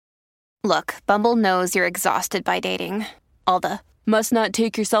Look, Bumble knows you're exhausted by dating. All the must not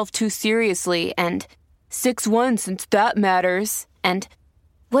take yourself too seriously and 6'1" since that matters. And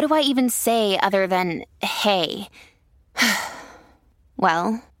what do I even say other than hey?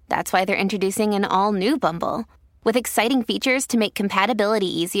 Well, that's why they're introducing an all-new Bumble with exciting features to make compatibility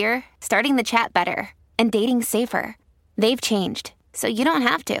easier, starting the chat better, and dating safer. They've changed, so you don't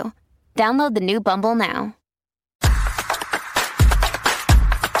have to. Download the new Bumble now.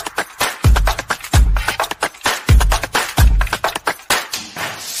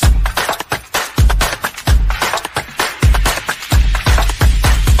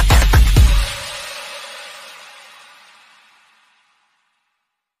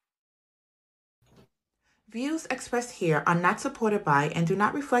 Views expressed here are not supported by and do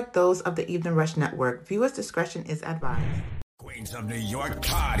not reflect those of the Evening Rush Network. Viewers' discretion is advised. Queens of New York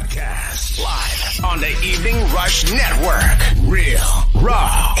podcast. Live on the Evening Rush Network. Real,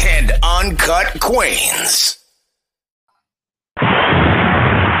 raw, and uncut Queens.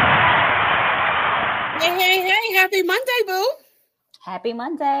 Hey, happy Monday, boo. Happy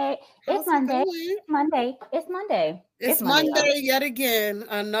Monday. It's Monday. It's Monday yet again.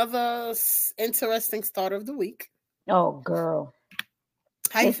 Another interesting start of the week. Oh, girl.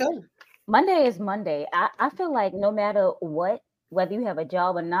 How you feeling? Monday is Monday. I feel like no matter what, whether you have a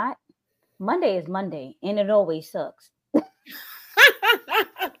job or not, Monday is Monday, and it always sucks.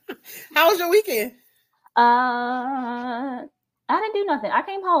 How was your weekend? I didn't do nothing. I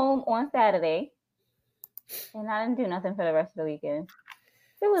came home on Saturday, and I didn't do nothing for the rest of the weekend.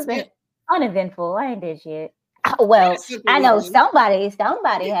 It was uneventful. I ain't did shit. Well, I know somebody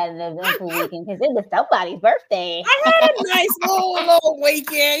had an eventful weekend because it was somebody's birthday. I had a nice little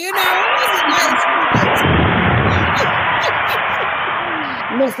weekend, you know.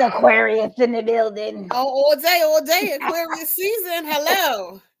 It was Miss Aquarius in the building. Oh, all day, Aquarius season.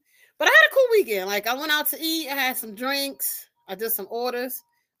 Hello. But I had a cool weekend. Like, I went out to eat. I had some drinks. I did some orders.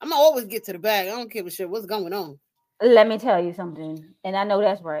 I'm going to always get to the bag. I don't give a shit what's going on. Let me tell you something. And I know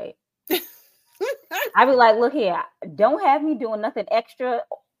that's right. I be like, look here, don't have me doing nothing extra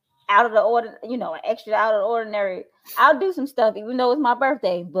out of the order, extra out of the ordinary. I'll do some stuff, even though it's my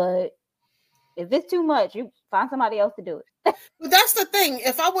birthday. But if it's too much, you find somebody else to do it. But that's the thing.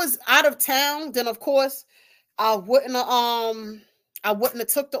 If I was out of town, then of course I wouldn't have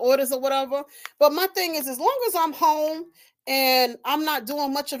took the orders or whatever. But my thing is, as long as I'm home and I'm not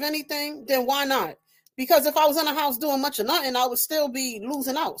doing much of anything, then why not? Because if I was in the house doing much of nothing, I would still be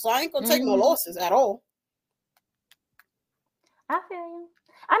losing out. So I ain't gonna take no losses at all. I feel you.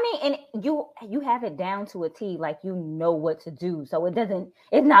 I mean, and you have it down to a T, like you know what to do. So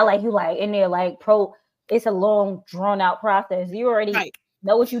it's not like you like in there like it's a long drawn out process. You already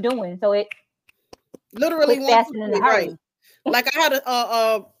know what you're doing. So it literally faster than a hurry. Right. Like I had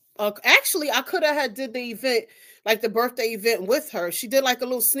actually I could have had did the event, like the birthday event with her. She did like a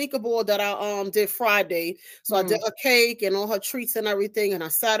little sneaker board that I did Friday. So I did a cake and all her treats and everything, and I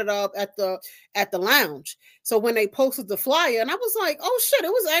set it up at the lounge. So when they posted the flyer, and I was like, oh shit, it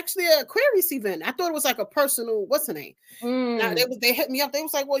was actually an Aquarius event. I thought it was like a personal, what's the name? Now, they hit me up. They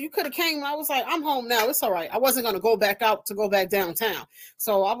was like, well, you could have came. And I was like, I'm home now. It's all right. I wasn't gonna go back downtown.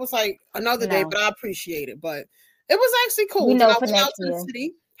 So I was like, another day, but I appreciate it. But it was actually cool. We know I for went next out to year. the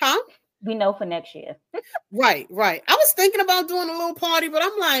city. Huh? We know for next year. Right. I was thinking about doing a little party, but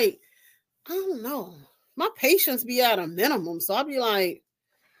I'm like, I don't know. My patience be at a minimum. So I'll be like,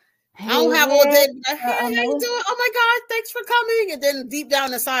 I don't have all day. Hey, how you doing? Oh my God, thanks for coming. And then deep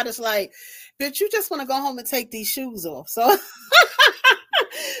down inside, it's like, bitch, you just want to go home and take these shoes off. So, so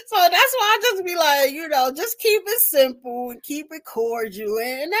that's why I just be like, just keep it simple and keep it cordial.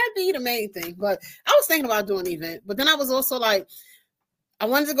 And that'd be the main thing. But I was thinking about doing an event. But then I was also like, I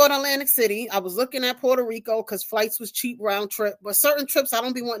wanted to go to Atlantic City. I was looking at Puerto Rico because flights was cheap round trip. But certain trips I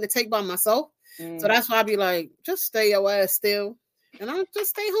don't be wanting to take by myself. So that's why I be like, just stay your ass still. And I'll just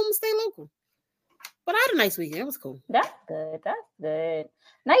stay home and stay local. But I had a nice weekend. It was cool. That's good.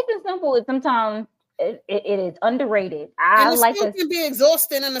 Nice and simple is sometimes it is underrated. And it still can be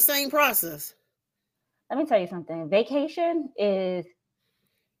exhausting in the same process. Let me tell you something. Vacation is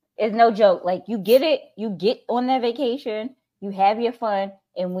no joke. Like you get on that vacation, you have your fun,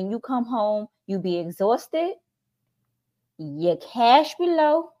 and when you come home, you be exhausted. Your cash be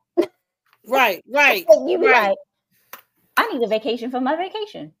low. Right. You be like, I need a vacation for my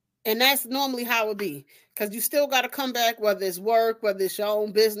vacation. And that's normally how it be. Because you still got to come back, whether it's work, whether it's your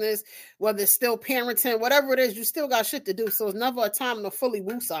own business, whether it's still parenting, whatever it is, you still got shit to do. So it's never a time to fully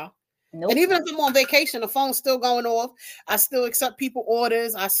woosah. Nope. And even if I'm on vacation, the phone's still going off. I still accept people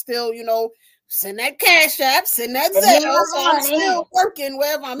orders. I still, send that Cash App, send that Zelle. So I'm still working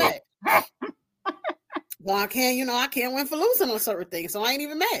wherever I'm at. Well, I can't win for losing on certain things, so I ain't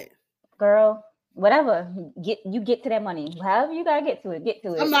even mad. Girl, whatever. Get to that money. However you gotta get to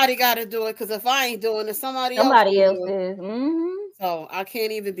it. Somebody gotta do it, because if I ain't doing it, somebody else is. Mm-hmm. So I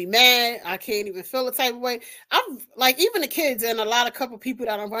can't even be mad. I can't even feel the type of way. I'm like, even the kids and a couple people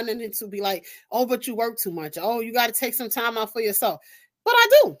that I'm running into be like, oh, but you work too much. Oh, you got to take some time out for yourself. But I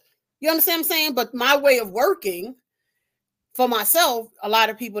do. You understand what I'm saying? But my way of working for myself, a lot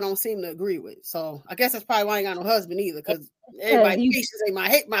of people don't seem to agree with. So I guess that's probably why I ain't got no husband either, because everybody's patience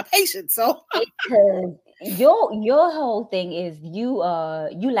ain't my patience. So because your whole thing is you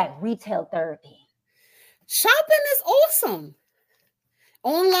like retail therapy. Shopping is awesome.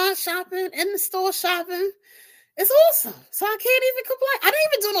 Online shopping, in the store shopping, it's awesome. So I can't even complain. I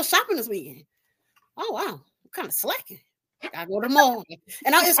didn't even do no shopping this weekend. Oh wow, I'm kind of slacking. I go to the mall, and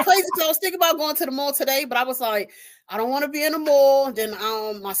it's crazy because I was thinking about going to the mall today, but I was like, I don't want to be in the mall. Then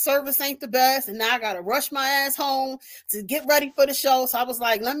my service ain't the best, and now I gotta rush my ass home to get ready for the show. So I was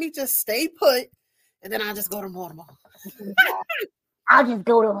like, let me just stay put, and then I'll just go to the mall. I'll just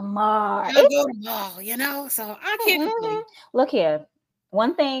go to the mall. I'll go to the mall, so I can't complain. Look here.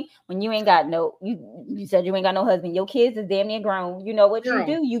 One thing, when you ain't got you said you ain't got no husband, your kids is damn near grown. You know what you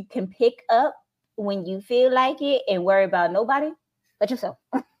do? You can pick up when you feel like it and worry about nobody but yourself.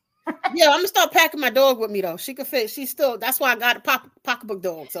 Yeah, I'm gonna start packing my dog with me though. She can fit. She's still. That's why I got a pocketbook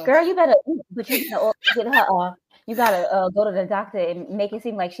dog. So, girl, you better. But you gotta get her. You gotta go to the doctor and make it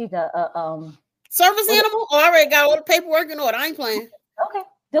seem like she's a service animal. I already got all the paperwork in order. I ain't playing. Okay,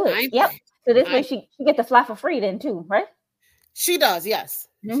 do it. Yep. Playing. So this way she gets to fly for free then too, right? She does, yes.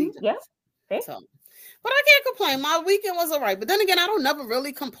 Mm-hmm. Yeah. Okay. So, but I can't complain. My weekend was all right. But then again, I don't never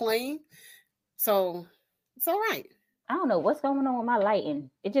really complain. So it's all right. I don't know what's going on with my lighting.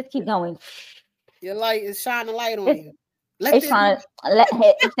 It just keeps going. Your light is shining light on you. It's trying to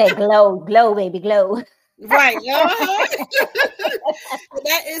it say glow, baby, glow. Right.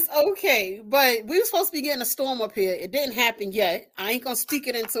 That is okay. But we were supposed to be getting a storm up here. It didn't happen yet. I ain't gonna speak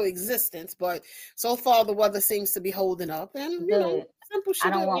it into existence, but so far the weather seems to be holding up. And simple shit.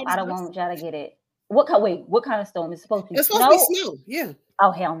 I don't want y'all to get it. What kind of storm is supposed to be? It's supposed to be snow. Yeah. Oh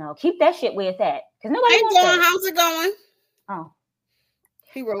hell no. Keep that shit where it's at. Because nobody wants that. How's it going? Oh.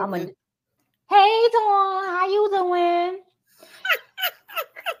 He wrote Hey Dawn, how you doing?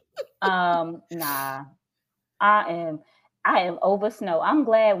 Nah. I am over snow. I'm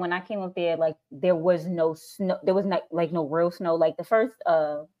glad when I came up there, like there was no snow. There was not like no real snow. Like the first,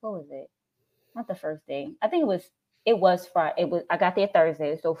 what was it? Not the first day. I think it was Friday. I got there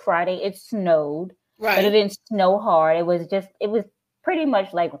Thursday. So Friday it snowed. Right. But it didn't snow hard. It was pretty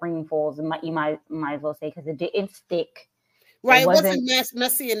much like rainfalls. You might as well say, because it didn't stick. Right. It wasn't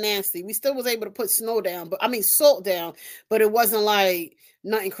messy and nasty. We still was able to put salt down, but it wasn't like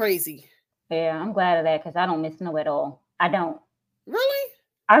nothing crazy. Yeah, I'm glad of that because I don't miss snow at all. I don't. Really?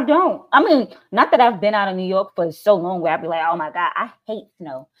 I don't. I mean, not that I've been out of New York for so long where I'd be like, oh my God, I hate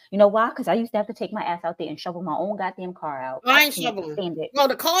snow. You know why? Because I used to have to take my ass out there and shovel my own goddamn car out. I ain't shoveling. Well,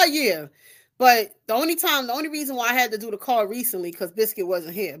 the car, yeah. But the only reason why I had to do the car recently, because Biscuit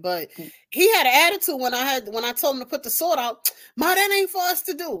wasn't here. But he had an attitude when I told him to put the salt out. Ma, that ain't for us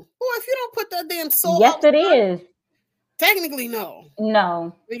to do. Boy, if you don't put that damn salt out. Yes, it is. Technically, no.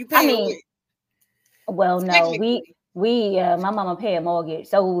 No. You pay well, no, we my mama pay a mortgage,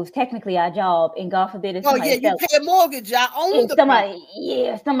 so it was technically our job. And God forbid if somebody you pay a mortgage, y'all own the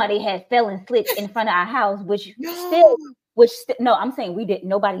somebody had fell and slipped in front of our house, no, I'm saying we didn't.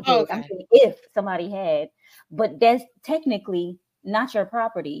 Nobody did. Okay. I'm saying if somebody had, but that's technically not your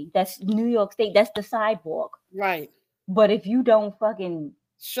property. That's New York State. That's the sidewalk, right? But if you don't fucking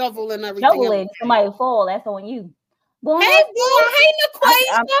shovel and everything, somebody fall. That's on you. Boy, hey,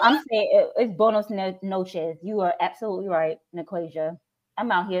 Naquasia. I'm saying it's buenos noches. You are absolutely right, Naquasia.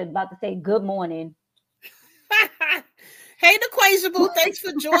 I'm out here about to say good morning. Hey, Naquasia Boo, thanks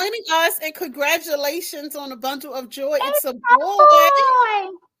for joining us and congratulations on a bundle of joy. It's a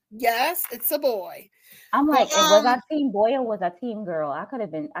boy. Yes, it's a boy. I'm like, was I team boy or was I team girl? I could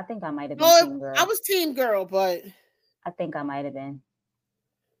have been. I think I might have been team girl. I was team girl, but I think I might have been.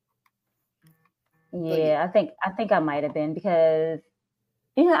 Yeah, I think I might have been because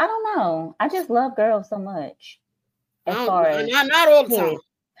I don't know. I just love girls so much. As far as not all the time.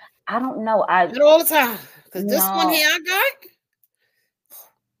 I don't know. Not all the time. Because this one here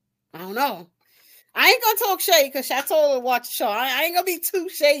I don't know. I ain't gonna talk shady because I told her to watch the show. I ain't gonna be too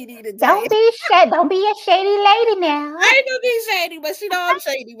shady today. Don't be shady. Don't be a shady lady now. I ain't gonna be shady, but she know I'm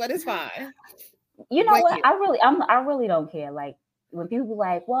shady, but it's fine. You know what? Yeah. I really don't care. Like when people be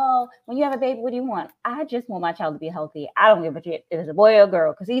like, well, when you have a baby, what do you want? I just want my child to be healthy. I don't give a shit if it's a boy or a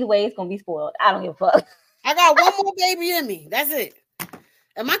girl, because either way, it's going to be spoiled. I don't give a fuck. I got one more baby in me. That's it.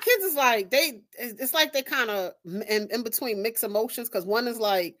 And my kids is like, it's like they kind of in between mixed emotions, because one is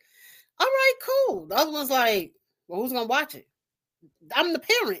like, all right, cool. The other one's like, well, who's going to watch it? I'm the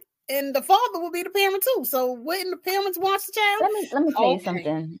parent, and the father will be the parent too. So wouldn't the parents watch the child? Let me tell you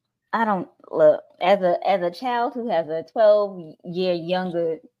something. I don't look as a child who has a 12-year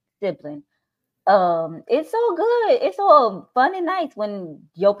younger sibling. It's so good. It's so fun and nice when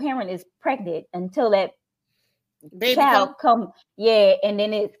your parent is pregnant until that baby child come. Yeah, and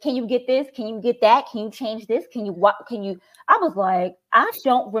then it's, can you get this? Can you get that? Can you change this? Can you what? Can you? I was like, I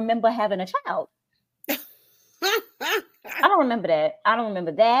don't remember having a child. I don't remember that. I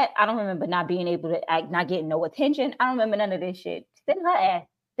don't remember not being able to not getting no attention. I don't remember none of this shit. Send her ass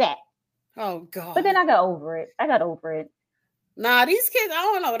that. Oh God. But then I got over it. Nah, these kids, I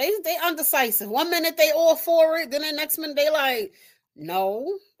don't know. They undecisive. One minute they all for it, then the next minute they like, no.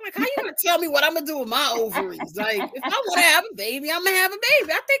 Like, how you gonna tell me what I'm gonna do with my ovaries? Like, if I want to have a baby, I'm gonna have a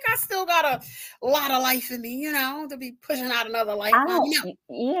baby. I think I still got a lot of life in me, to be pushing out another life.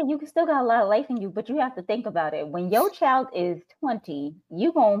 Yeah, you can still got a lot of life in you, but you have to think about it. When your child is 20,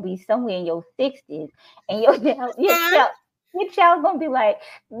 you gonna be somewhere in your 60s, and your child's gonna be like,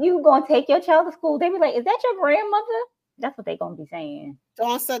 you gonna take your child to school. They be like, is that your grandmother? That's what they gonna be saying.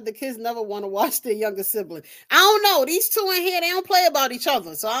 Dawn said the kids never want to watch their younger sibling. I don't know. These two in here, they don't play about each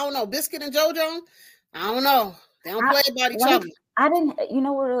other. So I don't know. Biscuit and JoJo, I don't know. They don't play about each other. I didn't, you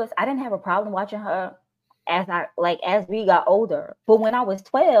know what it was? I didn't have a problem watching her as we got older. But when I was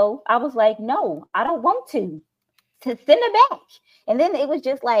 12, I was like, no, I don't want to send her back. And then it was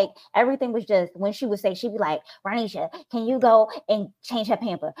just like, everything was just, when she would say, she'd be like, Ranisha, can you go and change her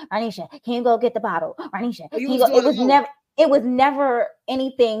pamper? Ranisha, can you go get the bottle? Ranisha, can you go? It was never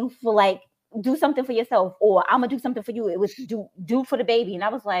anything for like, do something for yourself, or I'm gonna do something for you. It was do for the baby. And I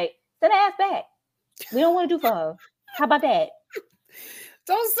was like, send her ass back. We don't want to do for her. How about that?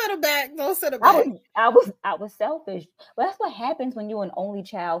 Don't send her back. I was selfish. But that's what happens when you're an only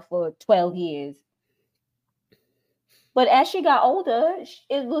child for 12 years. But as she got older,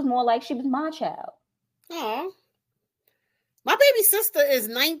 it was more like she was my child. Oh, my baby sister is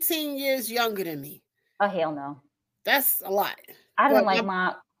 19 years younger than me. Oh, hell no. That's a lot. I didn't like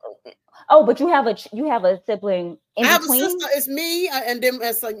my. Oh, but you have a sibling in between? I have a sister. It's me, and then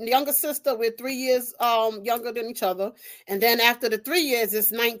it's a younger sister. We're 3 years younger than each other, and then after the 3 years,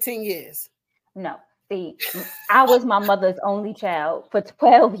 it's 19 years. No, see, I was my mother's only child for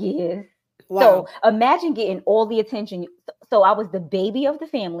 12 years. Wow. So imagine getting all the attention. So I was the baby of the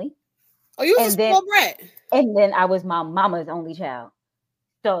family. Oh, you was a small brat. And then I was my mama's only child.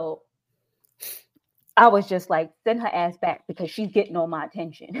 So I was just like, send her ass back because she's getting all my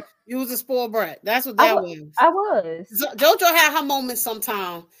attention. You was a spoiled brat. That's what that was. I was. JoJo had her moments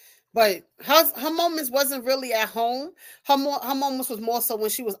sometimes, but her moments wasn't really at home. Her moments was more so when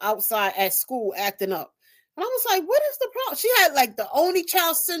she was outside at school acting up. And I was like, what is the problem? She had like the only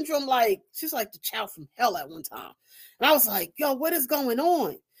child syndrome. Like, she's like the child from hell at one time. And I was like, yo, what is going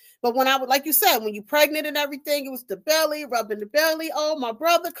on? But when I would, like you said, when you pregnant and everything, it was the belly, rubbing the belly. Oh, my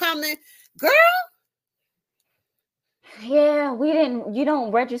brother coming. Girl. Yeah, you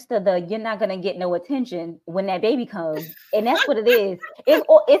don't register you're not going to get no attention when that baby comes. And that's what it is.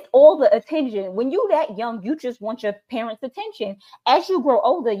 It's all the attention. When you that young, you just want your parents' attention. As you grow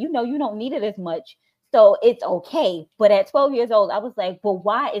older, you don't need it as much. So it's okay. But at 12 years old, I was like, but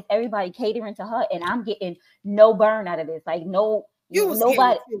why is everybody catering to her and I'm getting no burn out of this? Like, no,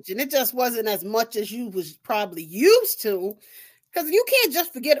 nobody. It just wasn't as much as you was probably used to. Because you can't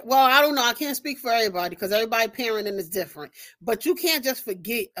just forget. Well, I don't know. I can't speak for everybody because everybody parenting is different. But you can't just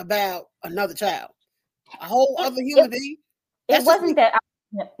forget about another child, a whole other human being. It wasn't that.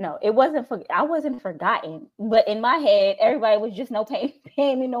 No, it wasn't. I wasn't forgotten. But in my head, everybody was just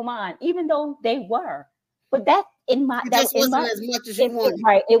paying me no mind, even though they were. But that's in my. It just wasn't as much as you wanted.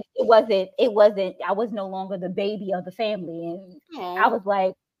 Right. It wasn't. I was no longer the baby of the family, and I was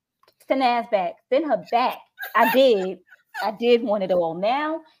like, send her ass back. Send her back. I did want it all.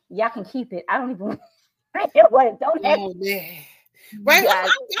 Now y'all can keep it. I don't even. Don't have. Oh man. Right,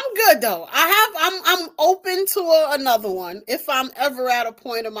 I'm good though. I'm open to another one if I'm ever at a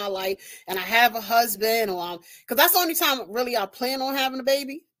point in my life and I have a husband because that's the only time really I plan on having a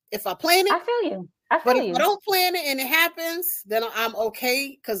baby. If I plan it, I feel you. But if I don't plan it and it happens, then I'm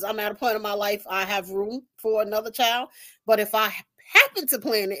okay because I'm at a point in my life I have room for another child. But if I happen to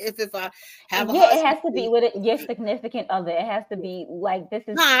plan it, if I have a husband, it has to be with your significant other. It has to be like this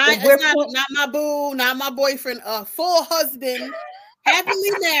is not my boo, not my boyfriend, a full husband.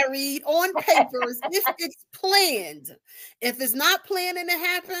 happily married on papers if it's planned. If it's not planned and it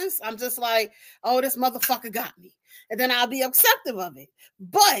happens, I'm just like, oh, this motherfucker got me. And then I'll be accepting of it.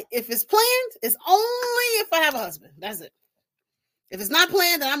 But if it's planned, it's only if I have a husband. That's it. If it's not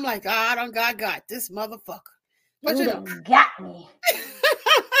planned, then I'm like, God, got this motherfucker. But you know, got me.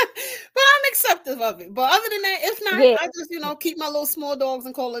 But I'm accepting of it. But other than that, if not, I just, keep my little small dogs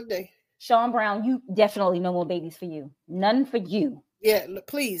and call it a day. Sean Brown, you definitely no more babies for you. None for you. Yeah,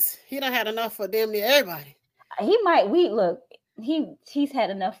 please. He done had enough for damn near everybody. He might. He's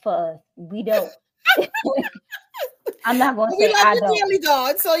had enough for us. We don't. I'm not going to say I don't. Daily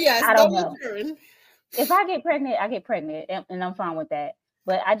dog, so yes, I don't know. If I get pregnant, I get pregnant, and I'm fine with that.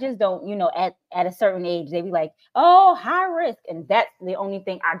 But I just don't, at a certain age, they be like, oh, high risk. And that's the only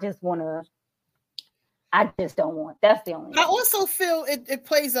thing I just don't want. That's the only thing. I also feel it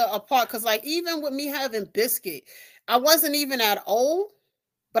plays a part because, like, even with me having Biscuit, I wasn't even that old,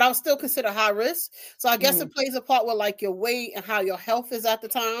 but I was still considered high risk. So I guess it plays a part with, like, your weight and how your health is at the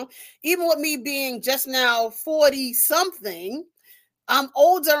time. Even with me being just now 40-something, I'm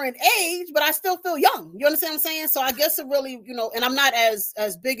older in age, but I still feel young. You understand what I'm saying? So I guess it really, and I'm not as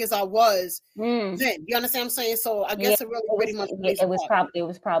big as I was then. You understand what I'm saying? So I guess it really pretty much. It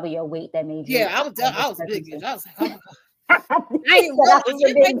was probably your weight that made you. Yeah, I was big. I was like, oh my God. I ain't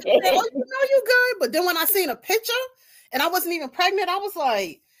you good. But then when I seen a picture and I wasn't even pregnant, I was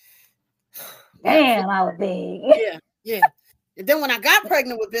like, damn, I was big. Yeah. And then when I got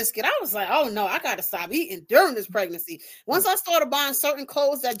pregnant with Biscuit, I was like, oh no, I got to stop eating during this pregnancy. Once I started buying certain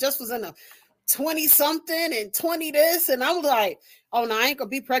clothes that just was in a 20 something and 20 this, and I was like, oh no, I ain't gonna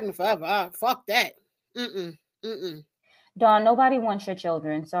be pregnant forever. Fuck that. Dawn, nobody wants your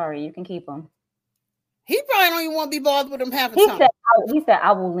children. Sorry, you can keep them. He probably don't even want to be bothered with them half the time. He said,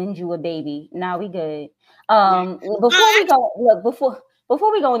 I will lend you a baby. Now we good. Before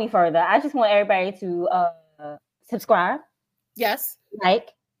we go any further, I just want everybody to subscribe. Yes. Like.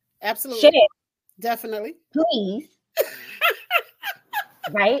 Absolutely. Share. Definitely. Please.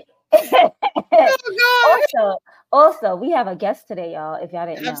 Right? Oh, God. Also, we have a guest today, y'all, if y'all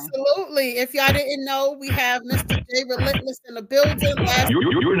didn't know. Absolutely. If y'all didn't know, we have Mr. J Relentless in the building.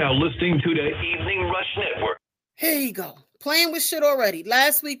 You're now listening to the Evening Rush Network. Here you go. Playing with shit already.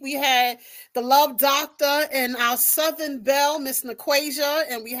 Last week we had the Love Doctor and our Southern Belle, Miss Naquasia,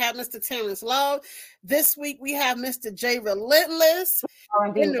 and we have Mr. Terrence Love. This week we have Mr. J Relentless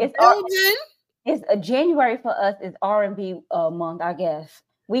in the building. It's January for us is R&B month, I guess.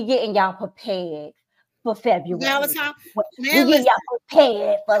 We getting y'all prepared for February. Valentine. We getting y'all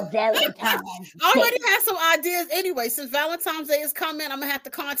prepared for Valentine's. I already have some ideas anyway. Since Valentine's Day is coming, I'm gonna have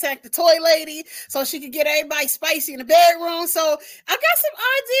to contact the toy lady so she can get everybody spicy in the bedroom. So I got some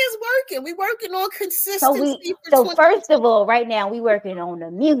ideas working. We working on consistency. So first of all, right now we working on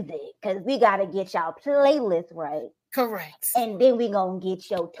the music because we gotta get y'all playlist right. Correct. And then we gonna get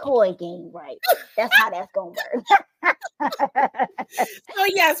your toy game right. That's how that's gonna work. So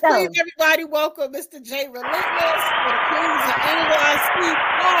yes, please everybody welcome Mr. J Relentless for the Queens of NYC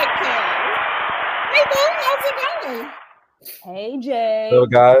podcast. Hey Boo, how's it going? Hey Jay. Hello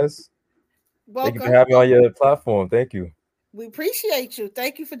guys. Welcome. Thank you for having me on your platform. Thank you. We appreciate you.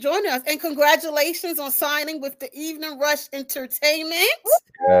 Thank you for joining us. And congratulations on signing with the Evening Rush Entertainment.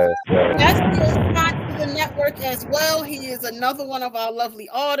 Yes. That's the spot for the network as well. He is another one of our lovely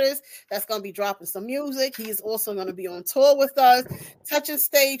artists that's going to be dropping some music. He's also going to be on tour with us, touching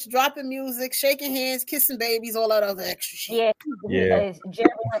stage, dropping music, shaking hands, kissing babies, all that other extra shit. Yeah. It's Jerry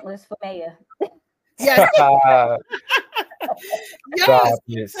Relentless for mayor. Yes.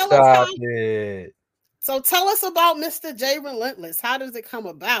 Stop it. So tell us about Mr. J Relentless. How does it come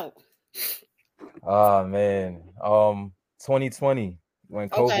about? Oh man. 2020 when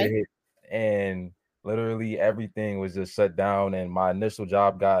COVID hit and literally everything was just shut down and my initial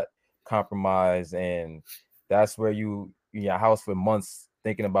job got compromised, and that's where you in your house for months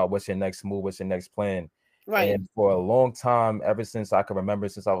thinking about what's your next move, what's your next plan. Right. And for a long time, ever since I can remember,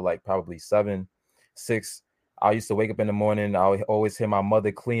 since I was like probably 7, 6, I used to wake up in the morning. I would always hear my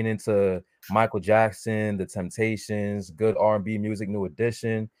mother cleaning to Michael Jackson, The Temptations, good R&B music, New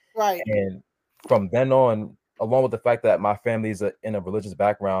Edition. Right. And from then on, along with the fact that my family is in a religious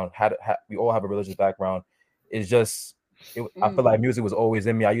background, we all have a religious background, it's just, I feel like music was always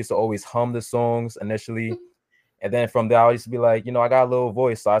in me. I used to always hum the songs initially. And then from there, I used to be like, I got a little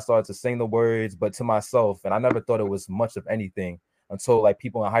voice. So I started to sing the words, but to myself. And I never thought it was much of anything until like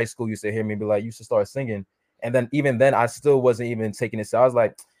people in high school used to hear me and be like, you should start singing. And then even then, I still wasn't even taking it. So I was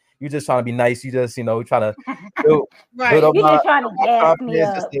like, you're just trying to be nice. You just, trying to build up You're just trying to gas me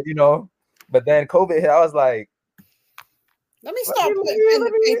up. But then COVID hit. I was like, Let me start putting pen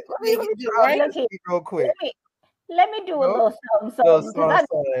to paper. Right? Real quick. Let me do a little something because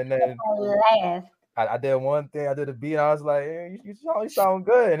and then last. I did one thing. I did a beat. And I was like, hey, you sound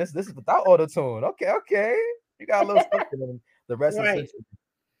good. And this is without auto tune. Okay. You got a little something. And the rest is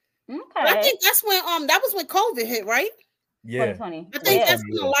Okay. I think that's when that was when COVID hit, right? Yeah. 2020. I think that's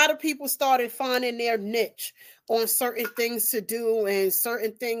when a lot of people started finding their niche on certain things to do and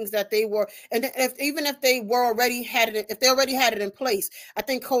certain things that they were, and if they already had it in place, I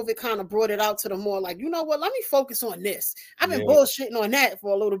think COVID kind of brought it out to the more like, you know what, let me focus on this. I've been bullshitting on that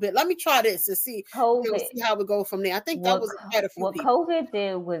for a little bit. Let me try this and see, see how we go from there. I think that was quite a few what people. COVID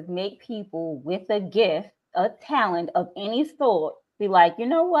did was make people with a gift, a talent of any sort, be like, you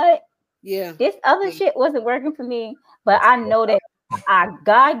know what? Yeah, this other shit wasn't working for me, but I know that I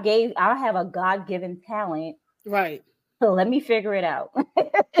have a God-given talent. Right. So let me figure it out.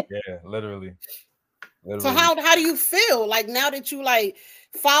 Yeah, literally. So how do you feel like now that you like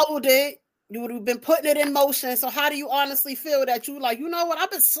followed it? You would have been putting it in motion. So how do you honestly feel that you like, you know what,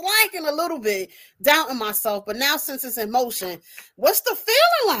 I've been slacking a little bit, doubting myself, but now since it's in motion, what's the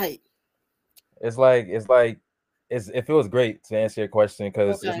feeling like? It feels great to answer your question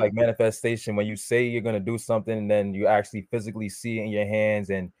because it's like manifestation. When you say you're gonna do something and then you actually physically see it in your hands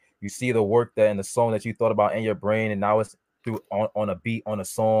and you see the work that and the song that you thought about in your brain and now it's through on a beat on a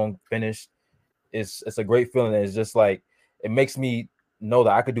song finished. It's a great feeling. It's just like it makes me know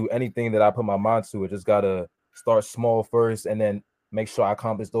that I could do anything that I put my mind to. I just gotta start small first and then make sure I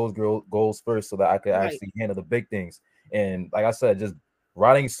accomplish those goals first so that I could actually handle the big things. And like I said, just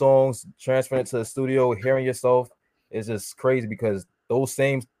writing songs, transferring it to the studio, hearing yourself is just crazy because those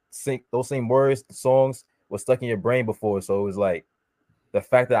same words, songs were stuck in your brain before. So it was like the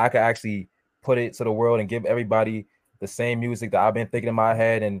fact that I could actually put it to the world and give everybody the same music that I've been thinking in my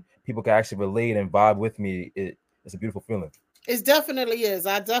head and people can actually relate and vibe with me. It's a beautiful feeling. It definitely is.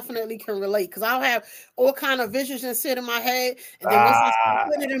 I definitely can relate because I'll have all kind of visions and sit in my head, and then once I start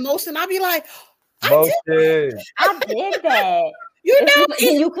putting it in motion, I'll be like, I did that. You know,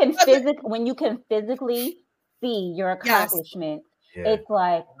 when you can physically see your accomplishment, it's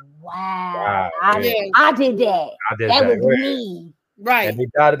like, wow, I did that. That was me. Right. And they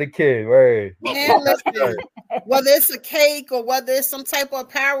died of the kid. Right. Man, listen, whether it's a cake or whether it's some type of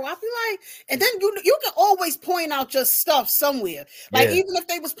apparel, I'll be like, and then you can always point out your stuff somewhere. Like even if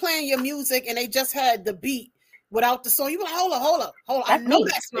they was playing your music and they just had the beat without the song, you be like, hold up. I know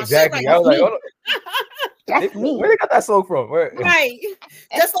that's my shit right. I was like, hold on. That's me. Where they got that song from? Right.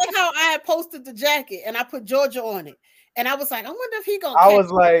 Just like how I had posted the jacket and I put Georgia on it. And I was like, I wonder if he gonna. I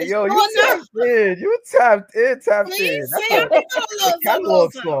was like, yo, you tapped in. You tapped in. That's a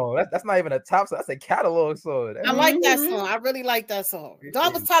catalog song. That's not even a top song. That's a catalog song. I like that song. I really like that song.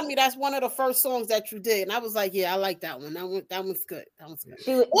 Don was telling me that's one of the first songs that you did, and I was like, yeah, I like that one. That one's good. All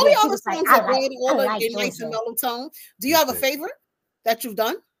the other songs are good. All of them nice and mellow tone. Do you have a favorite that you've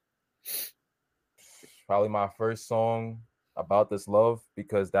done? Probably my first song, About This Love,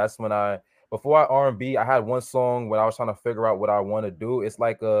 because that's when before R&B, I had one song when I was trying to figure out what I want to do. It's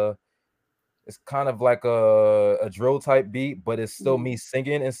kind of like a drill type beat, but it's still me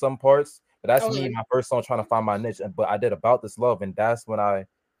singing in some parts. But that's me, my first song, trying to find my niche. But I did About This Love, and that's when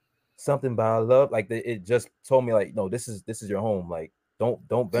something about love, like it just told me like, no, this is your home. Like don't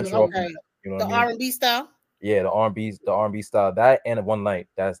venture off. You know the R&B style. Yeah, the R&B style. That and One Night.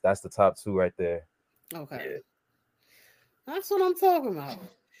 That's the top two right there. Okay, yeah. That's what I'm talking about.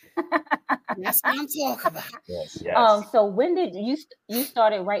 That's what I'm talking about. Yes. So when did you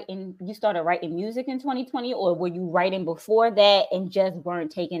started writing? You started writing music in 2020, or were you writing before that and just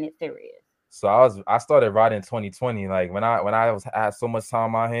weren't taking it serious? So I started writing in 2020. Like when I had so much time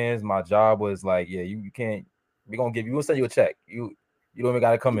on my hands, my job was like, yeah, you can't. We'll send you a check. You don't even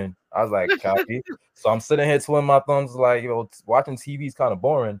gotta come in. I was like, copy. So I'm sitting here twiddling my thumbs, like, watching TV is kind of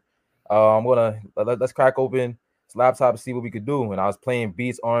boring. Let's crack open laptop to see what we could do. And I was playing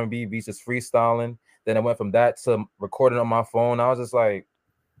beats, R&B beats, just freestyling. Then I went from that to recording on my phone. I was just like,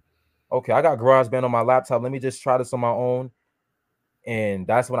 okay, I got GarageBand on my laptop. Let me just try this on my own. And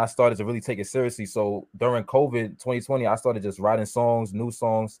that's when I started to really take it seriously. So during COVID 2020, I started just writing songs, new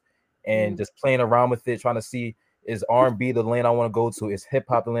songs, and just playing around with it, trying to see, is R&B the lane I want to go to? Is hip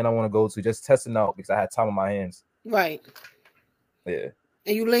hop the lane I want to go to? Just testing out because I had time on my hands. Right. Yeah.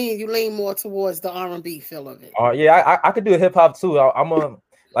 And you lean more towards the R&B feel of it. Yeah, I could do hip hop too.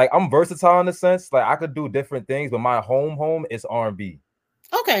 I'm versatile in the sense, like I could do different things, but my home is R&B.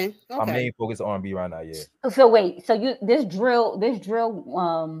 Okay. My main focus is R&B right now. Yeah. So wait, so this drill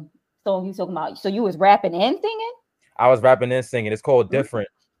song you talking about? So you was rapping and singing? I was rapping and singing. It's called Different.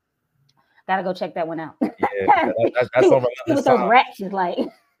 Gotta go check that one out. Yeah, That's on See what those raps is like.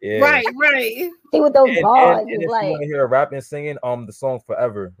 Yeah. Right. See what those bars and is if like. you want to hear rapping and singing, the song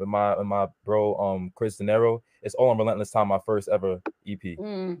Forever with my bro Chris De Niro, it's all on Relentless Time, my first ever EP.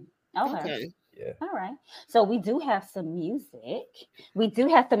 Okay. Yeah. All right. So we do have some music. So we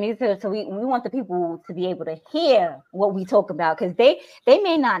want the people to be able to hear what we talk about, because they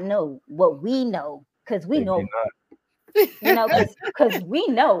may not know what we know, because we know, because we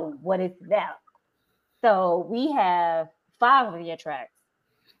know what it's about. So we have 5 of your tracks.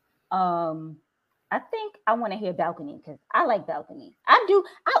 I think I want to hear Balcony, because I like Balcony. I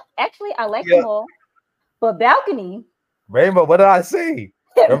like them all, but Balcony. Rainbow, what did I say?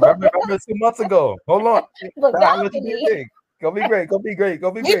 Remember 2 months ago. Hold on. But Balcony. Go be great. We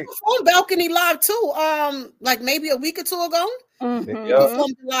performed Balcony live too. Like maybe a week or 2 ago. Mm-hmm. We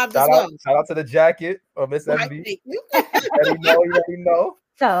performed live as well. Shout out to the jacket of Miss MB. You already know.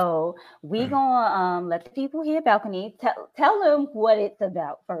 So we gonna let the people hear Balcony. Tell them what it's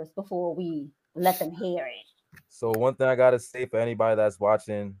about first before we let them hear it. So one thing I gotta say for anybody that's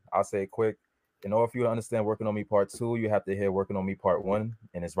watching, I'll say it quick. In order for you to understand Working on Me Part 2, you have to hear Working on Me Part 1,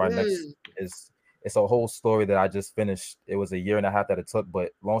 and it's right next. It's a whole story that I just finished. It was a year and a half that it took,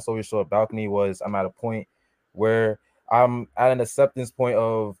 but long story short, Balcony was I'm at a point where I'm at an acceptance point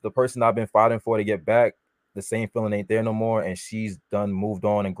of the person I've been fighting for to get back. The same feeling ain't there no more, and she's done moved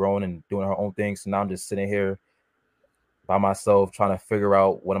on and grown and doing her own thing. So now I'm just sitting here by myself trying to figure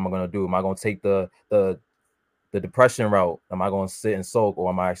out what am I going to do. Am I going to take the depression route? Am I going to sit and sulk, or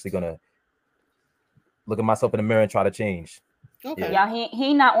am I actually going to look at myself in the mirror and try to change? Okay. Yeah,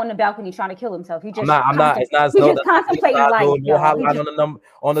 he not on the balcony trying to kill himself. He just I'm not. It's not. He's just contemplating life. No highlight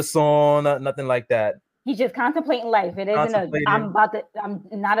on the song, nothing like that. He's just contemplating life. It isn't I'm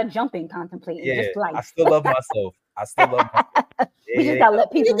not a jumping contemplating. Yeah, just life. I still love myself. We just gotta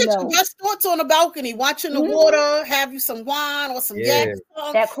let people you get know. Your best thoughts on the balcony, watching the water, have you some wine or some yak.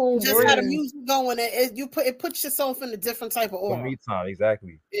 That cool. Just breeze. had the music going, and it puts yourself in a different type of aura. For me time,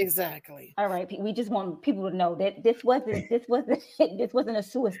 exactly. All right, we just want people to know that this wasn't a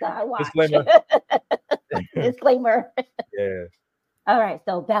suicide watch. Disclaimer. Yeah. All right,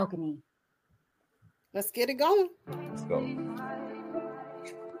 so balcony. Let's get it going. Let's go.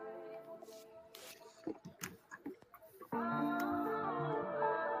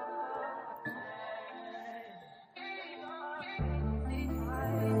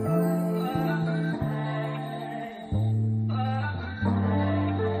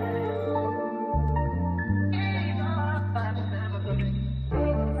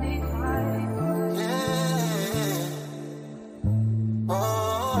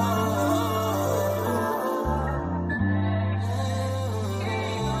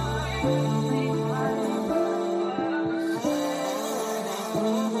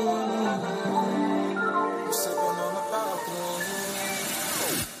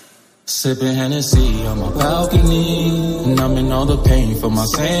 Sipping Hennessy on my balcony, and I'm in all the pain for my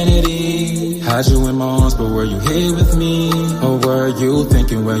sanity. Had you in my arms, but were you here with me? Or were you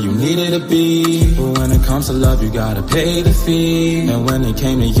thinking where you needed to be? But when it comes to love, you gotta pay the fee. And when it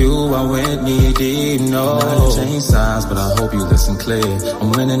came to you, I went knee deep. No, I didn't change sides, but I hope you listen clear.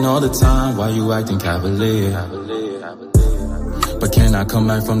 I'm winning all the time, why you acting cavalier? But can I come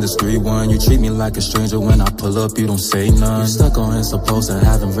back from this 3-1? You treat me like a stranger when I pull up, you don't say none. You stuck on it, supposed to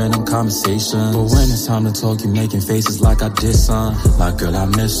having random conversations. But when it's time to talk, you making faces like I did some. Like, girl, I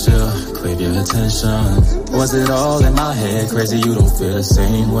miss you, crave your attention. Was it all in my head? Crazy, you don't feel the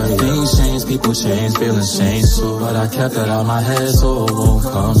same way. Things change, people change, feelings change too. But I kept it out my head so it won't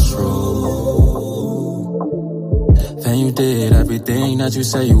come true. Then you did everything that you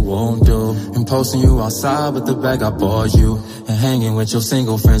say you won't do. And posting you outside with the bag I bought you. And hanging with your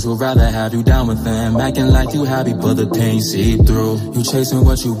single friends who'd rather have you down with them. Acting like you happy but the pain seep through. You chasing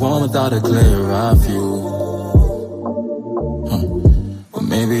what you want without a clear eye view.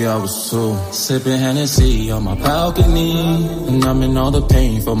 Maybe I was too. Sipping Hennessy on my balcony, and I'm in all the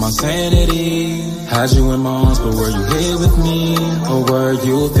pain for my sanity. Had you in my arms, but were you here with me? Or were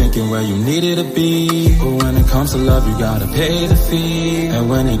you thinking where you needed to be? But when it comes to love, you gotta pay the fee. And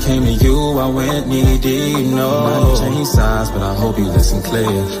when it came to you, I went knee deep. No, I didn't change sides, but I hope you listen clear.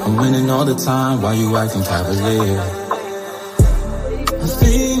 I'm winning all the time, why you acting cavalier?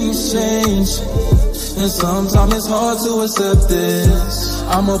 Things change, and sometimes it's hard to accept this.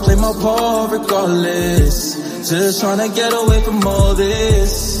 I'ma play my part regardless. Just tryna get away from all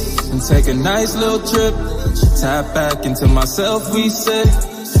this and take a nice little trip. Tap back into myself, reset.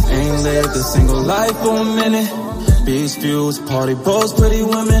 Ain't lived a single life for a minute. Beach views, party boats, pretty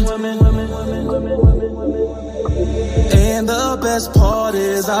women. And the best part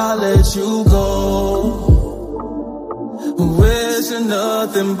is I let you go. wishing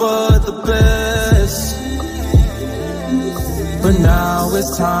nothing but the best. But now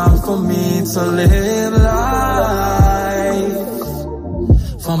it's time for me to live life.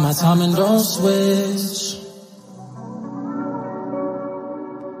 For my time and don't switch.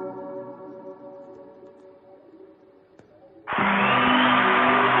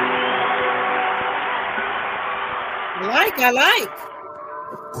 I like.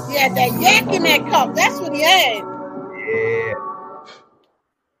 He had that yak in that cup. That's what he had. Yeah.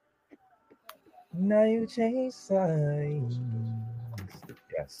 Now you change sides.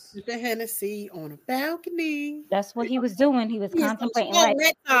 Yes. With the Hennessy on a balcony. That's what he was doing. He was contemplating. Like,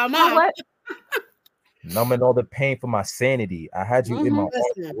 what? Numbing all the pain for my sanity. I had you in my arms.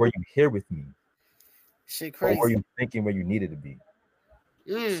 Were you here with me? Shit crazy. Or were you thinking where you needed to be?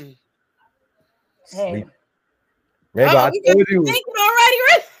 Hey. Rainbow, I told you. Already,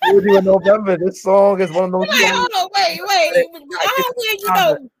 I told you in November. This song is one of those songs. Hold on, wait.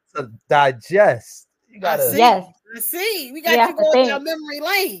 To digest. You gotta. I see. We got you going down memory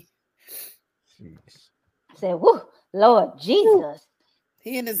lane. Jeez. I said, "Woo, Lord Jesus."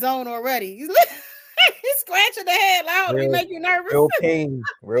 He in the zone already. He's scratching the head loud. He make you nervous.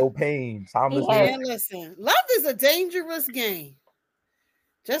 Real pain. Timeless. Listen, love is a dangerous game.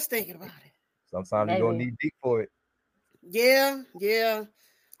 Just thinking about it. Sometimes you're gonna need deep for it. Yeah.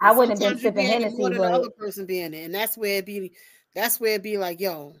 I wouldn't have been sipping Hennessy, more than but the other person be in it, and that's where it be like,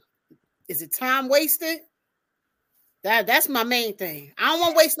 yo, is it time wasted? That's my main thing. I don't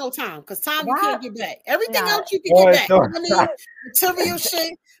want to waste no time because time you can't get back. Everything else you can get back. I mean, material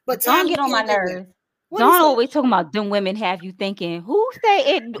shit, but time don't get on my nerves. Don't always talking about them women have you thinking. Who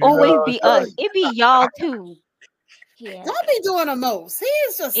say it always be us? It be y'all too. Yeah. Don't be doing the most. He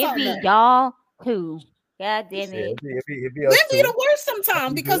is just it be y'all too. God damn it. It be the worst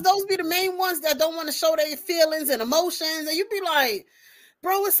sometimes because those be the main ones that don't want to show their feelings and emotions. And you be like,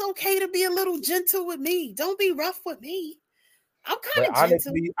 bro, it's okay to be a little gentle with me. Don't be rough with me. I'm kind of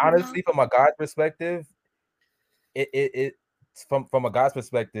gentle. Honestly, from a guy's perspective, from a guy's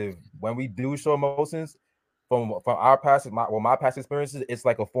perspective, when we do show emotions, from our past, my past experiences, it's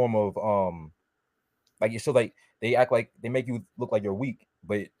like a form of like you show like they act like they make you look like you're weak,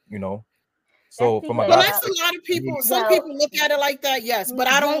 but you know. So from a guy's that's a lot of people. Some people look at it like that, yes, but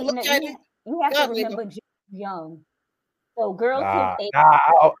I don't look at it. You have to remember young. So girls his age,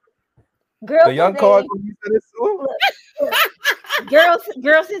 the young card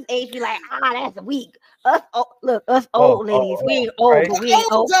girls his age be like, that's weak. Us old ladies, we ain't old, right? But we ain't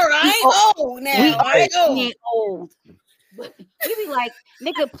old. I ain't old now. We ain't old. But you be like,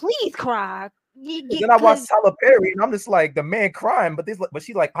 nigga, please cry. Then I watch Tyler Perry and I'm just like the man crying, but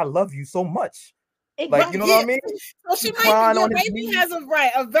she's like, I love you so much. Like, you know what I mean? So she might maybe has a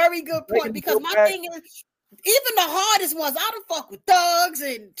very good point because my thing is, even the hardest ones, I done fuck with thugs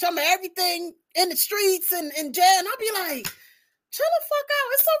and some of everything in the streets and in jail, and I'll be like, chill the fuck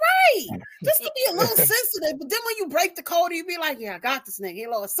out. It's all right. Just to be a little sensitive. But then when you break the code, you be like, yeah, I got this nigga. He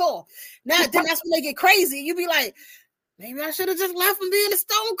lost soul. Now, then that's when they get crazy. You be like, maybe I should have just left him being a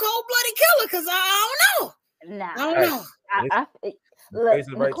stone cold bloody killer because I don't know. I don't know.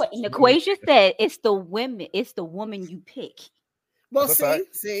 Look, Naquasia said it's the women. It's the woman you pick. Well,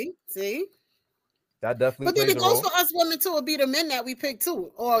 see. That definitely. But then it goes for us women too. It'll be the men that we pick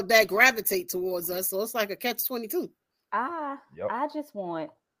too, or that gravitate towards us. So it's like a catch-22. I just want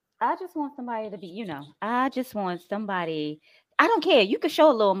somebody to be, I just want somebody. I don't care. You can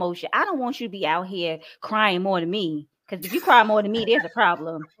show a little emotion. I don't want you to be out here crying more than me. Because if you cry more than me, there's a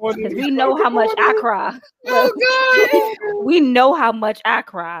problem. Because we know how much I cry. Oh God! We know how much I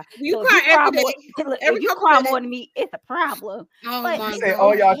cry. You so cry every day. If you cry more than me, it's a problem. Oh but my God!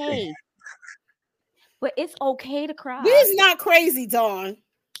 Oh, y'all okay. But it's okay to cry. We's not crazy, Dawn.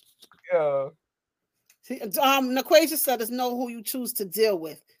 Yeah. Naquasia said, "Know who you choose to deal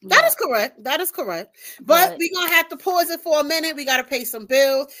with." That is correct. But we're gonna have to pause it for a minute. We gotta pay some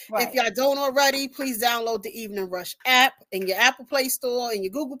bills. Right. If y'all don't already, please download the Evening Rush app in your Apple Play Store and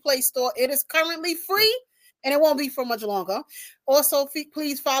your Google Play Store. It is currently free, and it won't be for much longer. Also,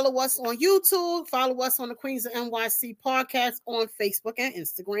 please follow us on YouTube. Follow us on the Queens of NYC podcast on Facebook and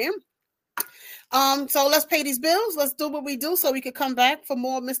Instagram. So let's pay these bills. Let's do what we do so we can come back for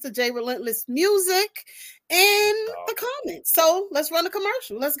more Mr. J Relentless music in the comments. So let's run a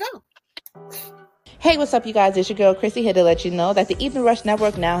commercial. Let's go. Hey, what's up, you guys? It's your girl, Chrissy, here to let you know that the Evening Rush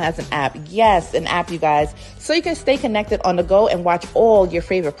Network now has an app. Yes, an app, you guys. So you can stay connected on the go and watch all your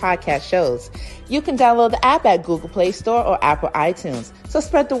favorite podcast shows. You can download the app at Google Play Store or Apple iTunes. So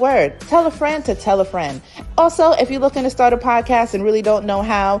spread the word. Tell a friend to tell a friend. Also, if you're looking to start a podcast and really don't know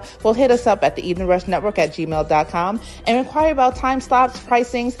how, well, hit us up at the Evening Rush Network at gmail.com and inquire about time slots,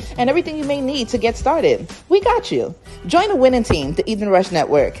 pricings, and everything you may need to get started. We got you. Join the winning team, the Evening Rush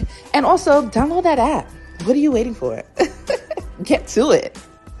Network. And also, download that app. What are you waiting for? Get to it.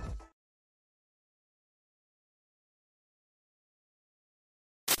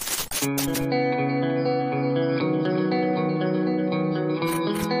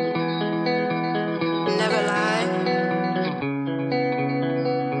 Never lie,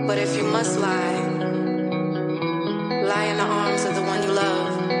 but if you must lie, lie in the arms of the one you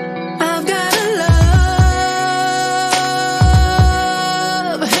love. I've got a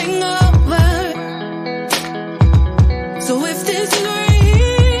love hangover, so if this is real,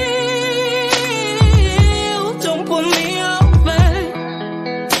 don't put me over.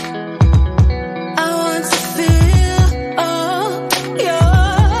 I want to feel all your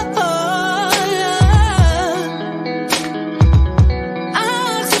love. I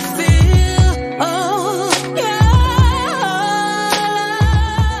want to feel all your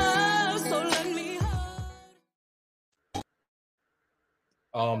love. So let me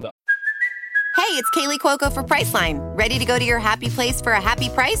hold. Hey, it's Kaylee Cuoco for Priceline. Ready to go to your happy place for a happy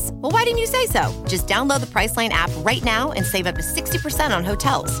price? Well, why didn't you say so? Just download the Priceline app right now and save up to 60% on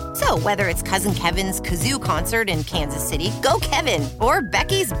hotels. So whether it's Cousin Kevin's Kazoo Concert in Kansas City, go Kevin, or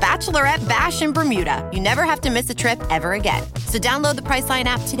Becky's Bachelorette Bash in Bermuda, you never have to miss a trip ever again. So download the Priceline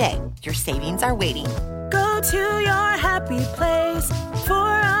app today. Your savings are waiting. Go to your happy place for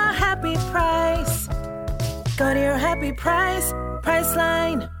a happy price. Go to your happy price,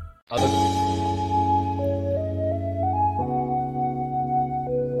 Priceline.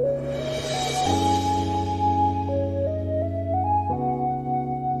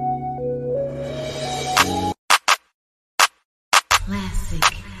 Classic.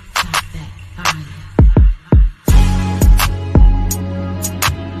 Stop that fire.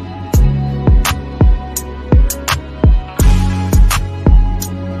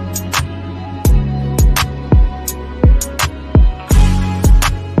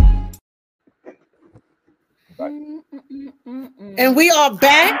 And we are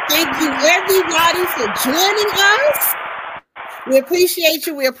back. Thank you, everybody, for joining us. We appreciate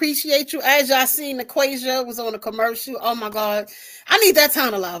you. We appreciate you. As y'all seen, Equasia was on a commercial. Oh my God. I need that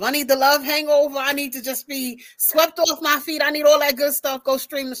kind of love. I need the love hangover. I need to just be swept off my feet. I need all that good stuff. Go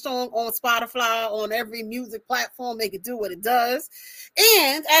stream the song on Spotify, on every music platform. Make it do what it does.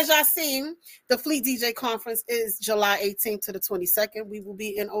 And as y'all seen, the Fleet DJ Conference is July 18th to the 22nd. We will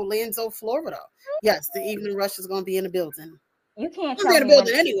be in Orlando, Florida. Yes, the Evening Rush is going to be in the building. You can't I'm tell in the me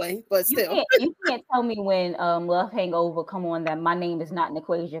building when, anyway, but still. you can't tell me when Love Hangover come on that my name is not an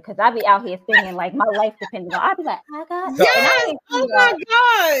Equasia, because I be out here singing like my life depends on. I be like, I got Yes! Oh my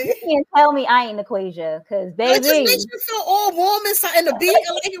God! You can't tell me I ain't Equasia, because baby, it just makes you feel all warm inside. And the beat,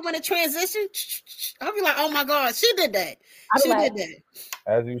 I like it when it transition. I'll be like, oh my God, she did that. She did that.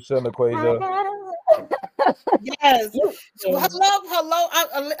 As you should, Equasia. Yes. So a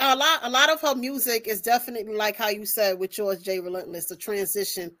lot of her music is definitely like how you said with yours, Jay Relentless, a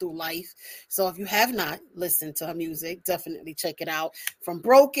transition through life. So if you have not listened to her music, definitely check it out. From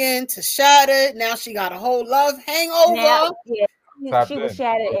Broken to Shattered, now she got a whole love hangover. Now, she was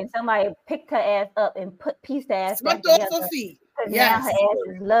shattered, and somebody picked her ass up and pieced her ass back together. Off her feet. Now her ass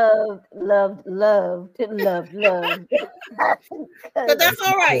is loved. But that's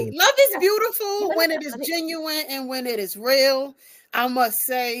all right. Love is beautiful when it is genuine and when it is real, I must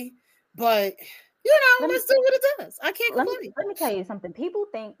say. But let's do what it does. I can't complain. Let me tell you something. People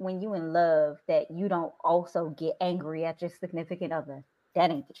think when you in love that you don't also get angry at your significant other. That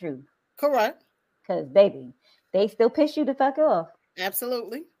ain't the truth. Correct. Because baby, they still piss you the fuck off.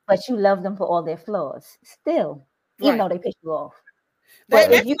 Absolutely. But you love them for all their flaws. Still. Even though they piss you off.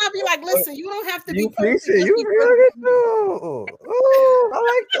 But if you might be like, listen, you don't have to be perfect. Ooh, I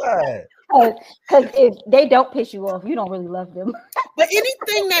like that. Because if they don't piss you off, you don't really love them. But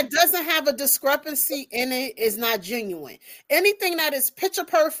anything that doesn't have a discrepancy in it is not genuine. Anything that is picture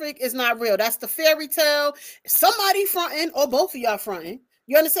perfect is not real. That's the fairy tale. Somebody fronting or both of y'all fronting.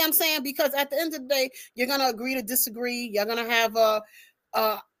 You understand what I'm saying? Because at the end of the day, you're going to agree to disagree. You're going to have a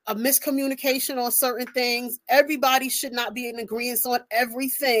miscommunication on certain things. Everybody should not be in agreement on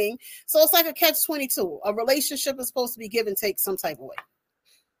everything. So it's like a catch-22. A relationship is supposed to be give and take some type of way.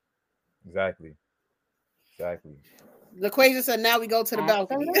 Exactly. LaQuasia said, now we go to the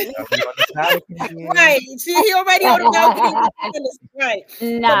balcony. Absolutely. Right. He already on the balcony. Right.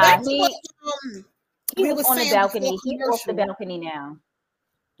 Nah, So he we was on the balcony. He's off the balcony now.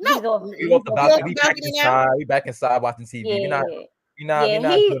 No, he's off, We off the balcony. We back balcony inside. We back inside watching TV. Yeah. We're not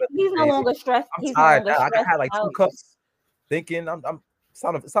He's no longer stressed. I'm He's tired. no longer stressed I had like 2 out. cups. Thinking it's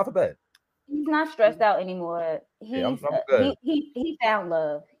time for bed. He's not stressed out anymore. I'm good. He found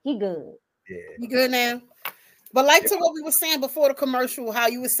love. He good. Yeah. You good now? But like to what we were saying before the commercial, how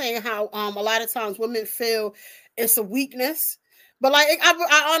you were saying how a lot of times women feel it's a weakness. But like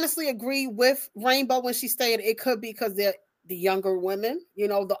I honestly agree with Rainbow when she stated it could be because they're the younger women. You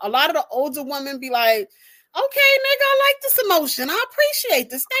know, a lot of the older women be like, okay, nigga, I like this emotion. I appreciate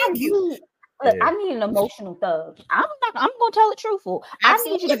this. Thank you. Look, I need an emotional thug. I'm gonna tell it truthful.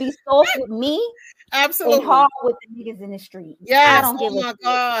 Absolutely. I need you to be soft with me. Absolutely. And hard with the niggas in the street. Yes. I don't give a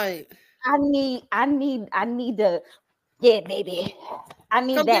God. I need the baby. I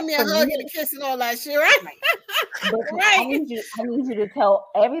need Come that. Give me a hug and a kiss and all that shit, right? Right. I need you to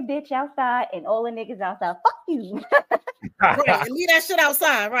tell every bitch outside and all the niggas outside, fuck you. Right. And leave that shit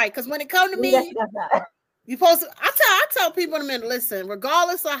outside, right? Because when it comes to me, you supposed to. I tell people in a minute. Listen,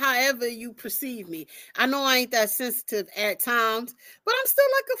 regardless of however you perceive me, I know I ain't that sensitive at times, but I'm still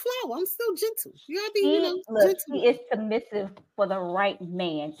like a flower. I'm still gentle. You gotta be, gentle. He is submissive for the right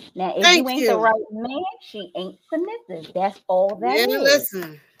man. Now, if you ain't the right man, she ain't submissive. That's all that is.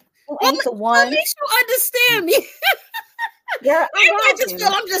 Listen, you ain't the one. At least you understand me. Yeah, I just feel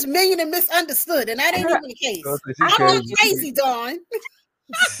I'm just mean and misunderstood, and that ain't even the case. I'm not crazy, Dawn.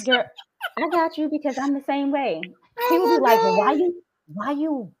 Girl, I got you because I'm the same way. People be like, well, why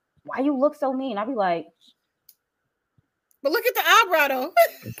you look so mean? I'll be like, but look at the eyebrow though.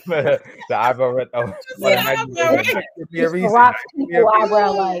 The eyebrow red. Oh, give me a reason.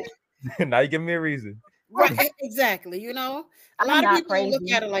 Now you give me a reason. Right, exactly. You know, a lot of people don't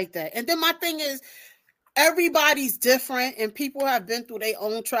look at it like that. And then my thing is, everybody's different, and people have been through their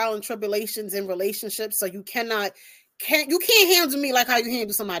own trial and tribulations in relationships. So you can't handle me like how you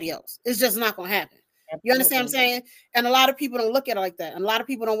handle somebody else. It's just not gonna happen. Absolutely. You understand what I'm saying? And a lot of people don't look at it like that. And a lot of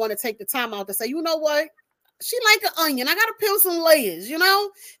people don't want to take the time out to say, you know what? She like an onion. I gotta peel some layers, you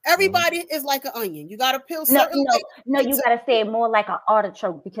know? Everybody is like an onion. You gotta peel certain layers. No, you gotta say it more like an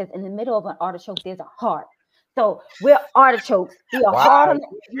artichoke, because in the middle of an artichoke, there's a heart. So we're artichokes. We are hard.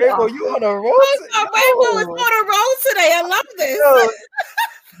 Rainbow, you on a roll? Rainbow is on a roll today. I love this.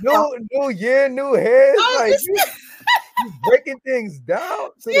 New year, new hair. You breaking things down.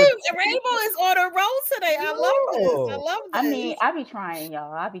 Rainbow is on a roll today. I love this. I mean, I be trying,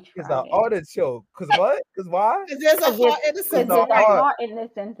 y'all. I be trying. It's an artichoke. Cause what? Cause why? Because there's a heart in the center. There's a heart in the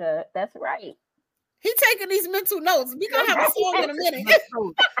center. That's right. He taking these mental notes. We gonna have a song in a minute.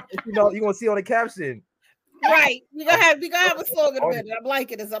 You gonna see on the caption. Right. We gonna have a song in a minute. I'm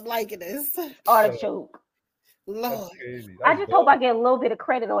liking this. Artichoke. Lord. I just hope I get a little bit of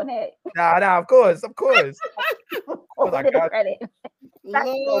credit on that. Nah, of course. A little bit of credit.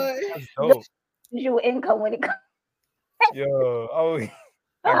 Lord. That's dope. Your income when it comes. Yo,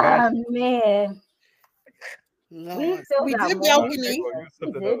 man. Lord. We did balcony.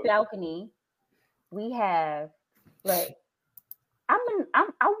 We did balcony. We have I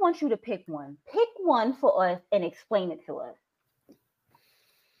want you to pick one. Pick one for us and explain it to us.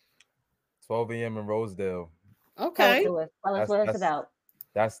 12 a.m. in Rosedale. Okay. Tell us what it's about.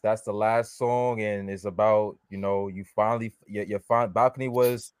 That's the last song, and it's about, you finally your balcony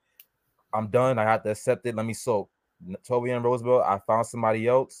was, I'm done. I had to accept it. Let me soak. 12 a.m. Roosevelt. I found somebody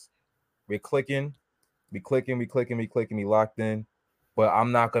else. We're clicking. We locked in. But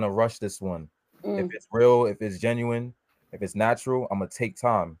I'm not gonna rush this one. If it's real, if it's genuine, if it's natural, I'm gonna take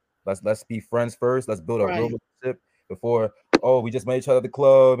time. Let's be friends first. Let's build a real relationship before. We just met each other at the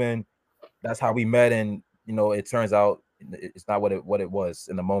club, and that's how we met. And it turns out it's not what it was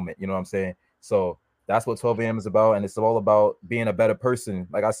in the moment. You know what I'm saying? So that's what 12 a.m. is about, and it's all about being a better person.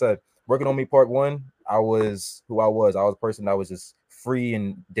 Like I said, Working on Me Part 1, I was who I was. I was a person that was just free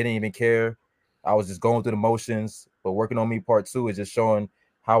and didn't even care. I was just going through the motions. But Working on Me Part 2 is just showing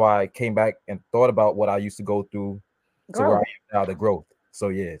how I came back and thought about what I used to go through to where I am now, the growth. So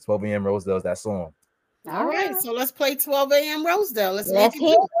yeah, 12 a.m. Rosedale is that song. All right, so let's play 12 a.m. Rosedale. Let's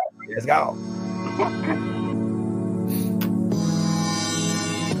hear it. Let's go.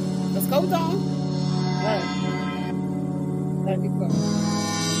 Let's go, Dawn. All right. Let me go.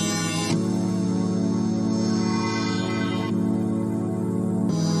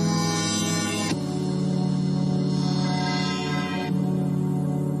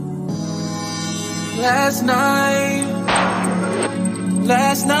 Last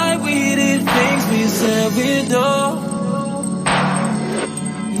night we did things we said we'd do.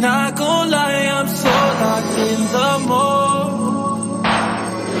 Not gonna lie, I'm so locked in the mode.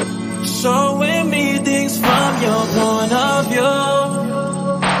 Showing me things from your point of view.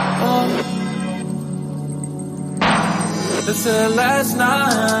 Listen, last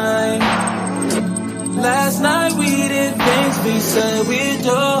night we did things we said we'd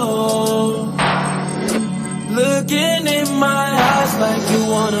do. Looking in my eyes like you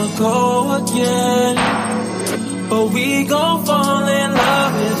wanna go again. But we gon' fall in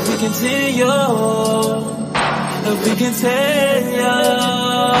love if we continue. If we continue.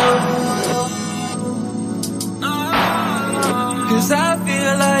 Cause I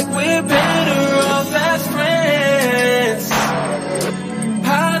feel like we're better off as friends.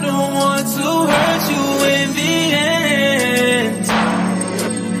 I don't want to hurt you in the end.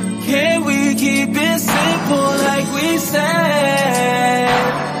 Can we keep it simple like we said?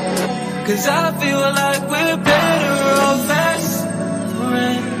 Cause I feel like we're better off as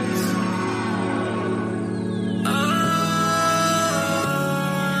friends.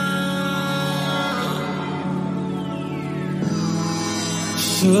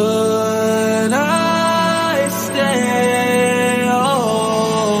 Should I stay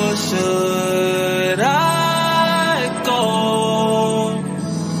or should I go?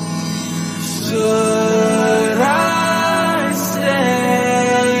 Should I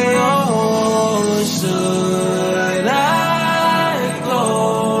stay or should I go?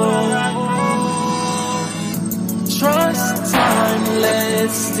 Trust time,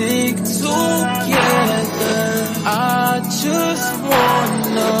 let's stick together. I just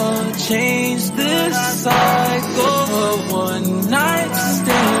wanna change this cycle. A one night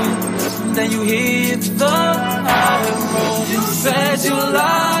stand, then you hit the high road. You said you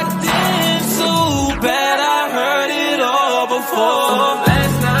locked in so bad, I heard it all before.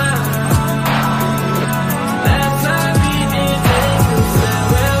 Last night we did things we said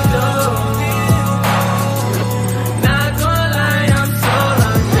we'll do. Not gonna lie, I'm so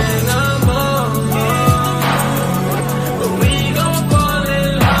locked in the mood. But we gon' fall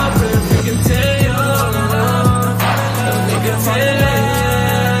in love if we continue. If we continue.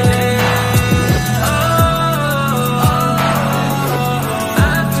 I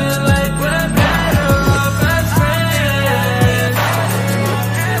feel like we're better off as friends.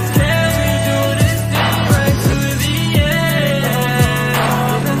 Can we do this thing right to the end?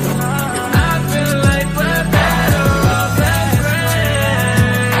 I feel like we're better off as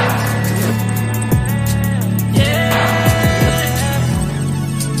friends. Yeah.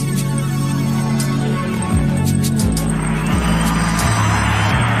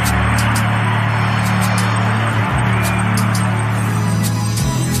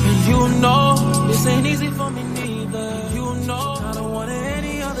 You know, this ain't easy for me neither. You know, I don't want it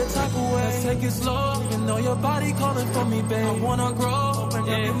any other type of way. Let's take it slow, even though your body calling for me, babe. I wanna grow, open up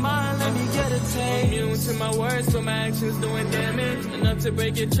your mind, let me get a taste. Immune to my words, but my actions doing damage. Enough to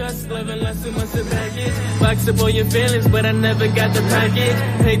break your trust, loving less too much of baggage. Box up all your feelings, but I never got the package.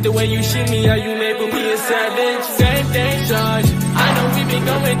 Hate the way you shit me, how you label me a savage. Same thing, shawty. I know we been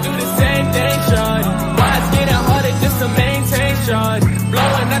going through the same thing, shawty. Why it's getting harder just to maintain, shawty.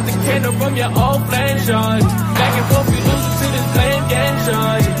 Blowing out the candle from your old flame, shawty. Back and forth, we losing to this blame game,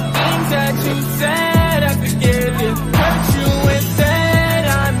 shawty. Things that you said, I forgive you. Hurt you instead, I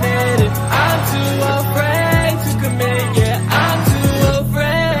admit it. I'm too afraid to commit, yeah, I'm too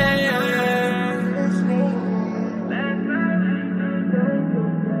afraid.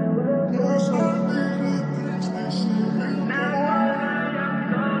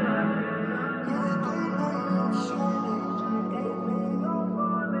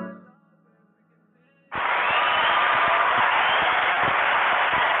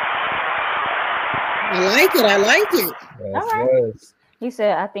 I like it. I like it. Yes, All right. yes. He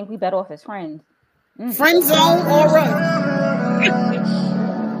said, I think we better off as friends. Friend zone or run.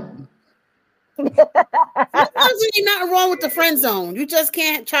 Sometimes there ain't nothing wrong with the friend zone. You just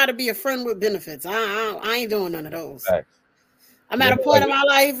can't try to be a friend with benefits. I ain't doing none of those. Facts. I'm at a point in my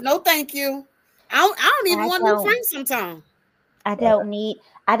life. No, thank you. I don't even I want don't. new friends sometimes. I don't need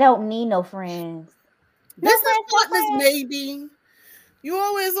no friends. Business friends, no partners, friends. maybe. You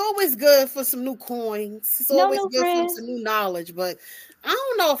always good for some new coins. It's No always new good friends. for some new knowledge, but I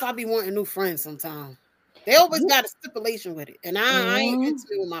don't know if I be wanting new friends sometimes. They always got a stipulation with it, and I ain't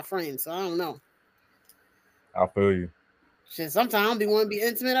intimate with my friends, so I don't know. I feel you. Shit, sometimes I don't be want to be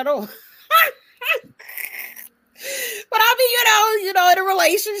intimate at all. But I mean, you know, in a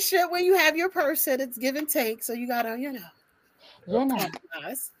relationship where you have your person, it's give and take, so you gotta,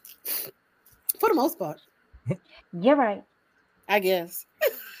 compromise. For the most part. You're right. I guess.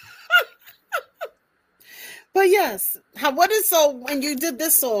 But yes, so when you did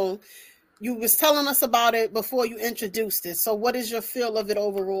this song, you was telling us about it before you introduced it. So what is your feel of it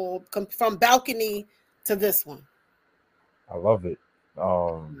overall from Balcony to this one? I love it.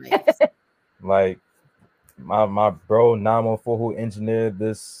 Nice. Like my bro 914 who engineered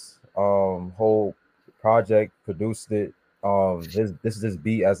this whole project, produced it. This is his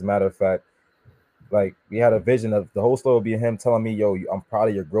beat, as a matter of fact. Like, we had a vision of the whole story would be him telling me, yo, I'm proud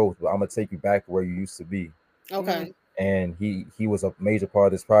of your growth, but I'm gonna take you back to where you used to be. Okay. And he was a major part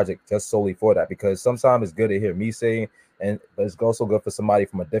of this project just solely for that, because sometimes it's good to hear me say, but it's also good for somebody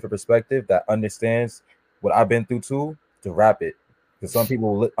from a different perspective that understands what I've been through too, to rap it. Because some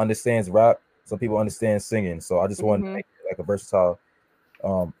people understands rap, some people understand singing. So I just want to make it like a versatile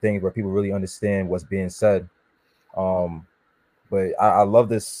thing where people really understand what's being said. But I love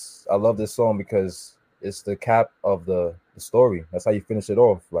this. I love this song because it's the cap of the story. That's how you finish it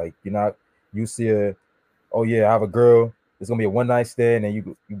off. Like, you see oh yeah, I have a girl. It's gonna be a one night stand, and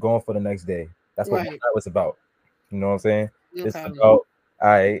you going for the next day. That's what that was about. You know what I'm saying? Okay. It's about,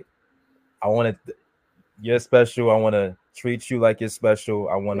 I want to. You're special. I want to treat you like you're special.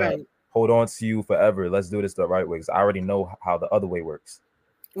 I want to hold on to you forever. Let's do this the right way, because I already know how the other way works.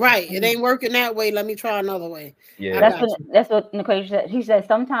 Right. It ain't working that way. Let me try another way. Yeah. That's what Nicole said. She said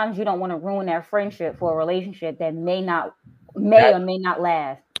sometimes you don't want to ruin that friendship for a relationship that may or may not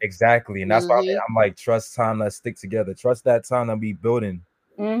last. Exactly. And that's why I'm like, trust time, let's stick together. Trust that time that we building.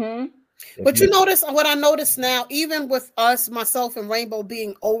 But you notice what I notice now, even with us, myself and Rainbow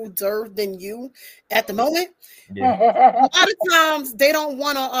being older than you at the moment, a lot of times they don't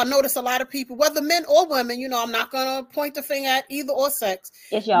want to notice a lot of people, whether men or women, I'm not going to point the finger at either or sex.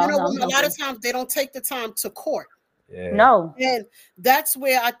 It's y'all. A lot of times they don't take the time to court. Yeah. No. And that's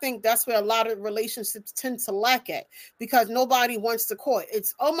where a lot of relationships tend to lack at, because nobody wants to court.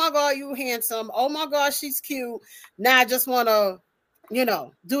 It's, oh my God, you handsome. Oh my God, she's cute. Now I just want to,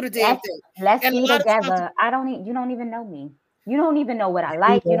 do the damn thing. Let's be together. You don't even know me. You don't even know what I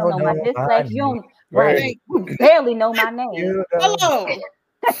like. You don't know my dislikes. You barely know my name. Hello.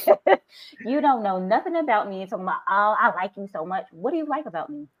 You don't know nothing about me. You're talking about, oh, I like you so much. What do you like about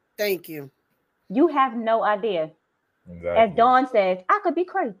me? Thank you. You have no idea. Exactly. As Dawn says, I could be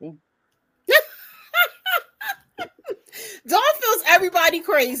crazy. Dawn feels everybody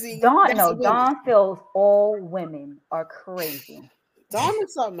crazy. Dawn feels all women are crazy. Dawn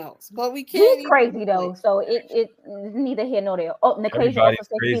is something else, but we can't. He's crazy though, so it's neither here nor there. Oh, Niquasia also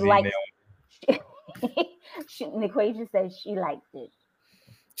said she likes it. Niquasia said she liked it.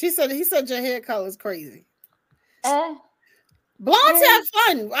 He said your hair color is crazy. Blondes have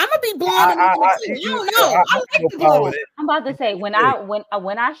fun. I'm gonna be blonde. I don't know. I like the blonde. I'm about to say when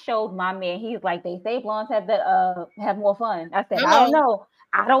I showed my man, he's like, they say blondes have more fun. I said,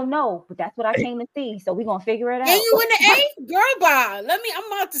 I don't know, but that's what I came to see. So we're gonna figure it out. And you in the 8th, girl? Bye.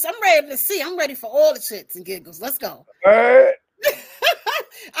 I'm ready to see. I'm ready for all the shits and giggles. Let's go. I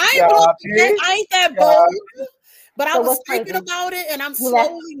ain't that bold. But I was thinking about it, and I'm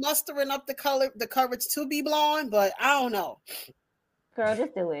slowly mustering up the courage to be blonde, but I don't know. Girl,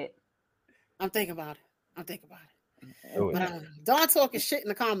 just do it. I'm thinking about it. But Dawn talking shit in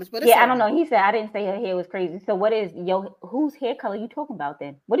the comments, but I don't know. He said I didn't say her hair was crazy. So what is whose hair color you talking about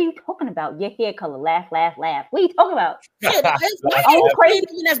then? What are you talking about? Your hair color, laugh. What are you talking about? Only crazy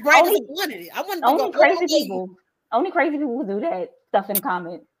as bright as I wanted it. I wanted to go crazy people. Only crazy people will do that stuff in the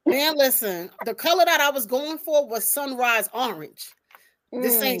comments. Man, listen, the color that I was going for was sunrise orange.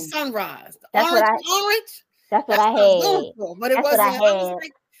 This ain't sunrise. Orange. That's what I had. But it wasn't. I was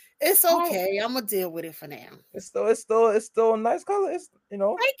like, it's okay. I'm gonna deal with it for now. It's still a nice color. It's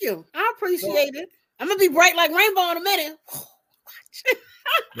Thank you. I appreciate it. I'm gonna be bright like rainbow in a minute.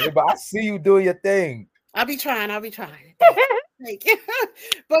 Yeah, but I see you doing your thing. I'll be trying. Thank you.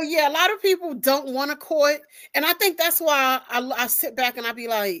 But yeah, a lot of people don't want to court, and I think that's why I sit back and I be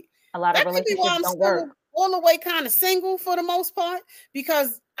like, a lot of relationships don't work. All the way kind of single for the most part,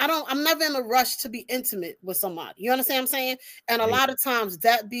 because I'm never in a rush to be intimate with somebody. You understand what I'm saying? And a lot of times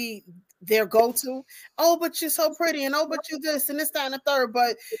that be their go-to. Oh, but you're so pretty, and oh, but you this and this, that, and the third.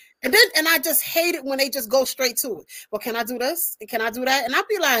 And I just hate it when they just go straight to it. Well, can I do this? And can I do that? And I'd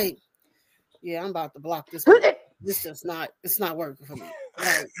be like, yeah, I'm about to block this. This just it's not working for me.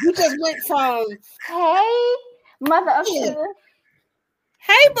 Like, you just went from hey, mother of two.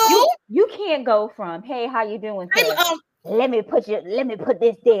 Hey, boo. You can't go from hey, how you doing? Let me put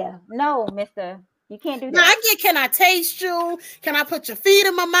this there. No, mister. You can't do that. Now I get, can I taste you? Can I put your feet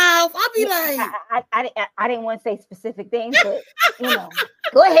in my mouth? I'll be like, I didn't want to say specific things, but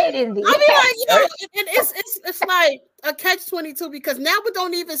go ahead, Envy. I'll be like, it's like a catch-22 because now it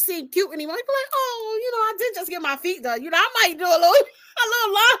don't even seem cute anymore. You'd be like, oh, I did just get my feet done. I might do a little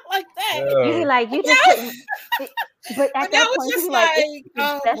line like that. Yeah. You be like, you just couldn't. But at that point, just you like,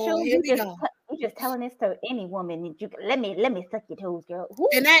 oh, special. boy, You just telling this to any woman. Let me suck your toes, girl. Woo.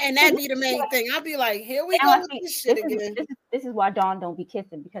 And that be the main thing. I'll be like, here we go with this shit again. This is why Dawn don't be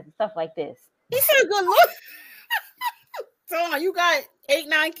kissing because of stuff like this. He said, good look. So you got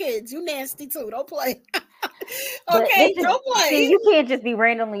 8-9 kids. You nasty too. Don't play. Okay, don't play. See, you can't just be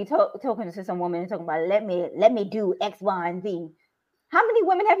randomly talking to some woman and talking about let me do X, Y, and Z. How many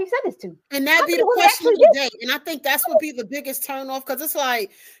women have you said this to? And that be the question of the day. And I think that's what be the biggest turn off because it's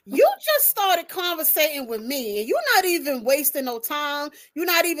like you just started conversating with me and you're not even wasting no time. You're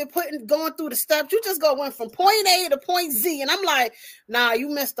not even going through the steps. You just went from point A to point Z. And I'm like, nah, you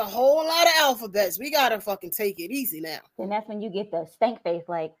missed a whole lot of alphabets. We gotta fucking take it easy now. And that's when you get the stank face,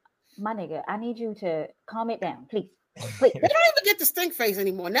 like, my nigga, I need you to calm it down, please. Please. They don't even get the stink face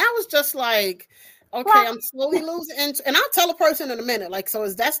anymore. Now it's just like, okay, I'm slowly losing interest. And I'll tell a person in a minute, like, so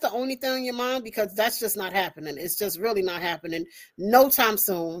that's the only thing in your mind? Because that's just not happening. It's just really not happening. No time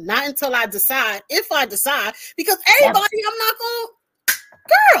soon. Not until I decide, if I decide, because everybody, I'm not going,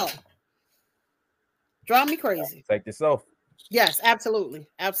 girl, drive me crazy. Take yourself. Yes, absolutely.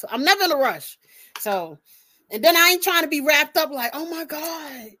 Absolutely. I'm never in a rush. So, and then I ain't trying to be wrapped up like, oh my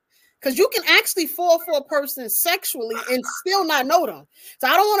God. Because you can actually fall for a person sexually and still not know them. So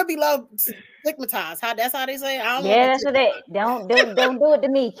I don't want to be stigmatized. That's how they say. That's what they don't do it to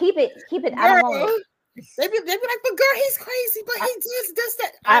me. Keep it. Girl, I don't want it. They be like, but girl, he's crazy, but he does this,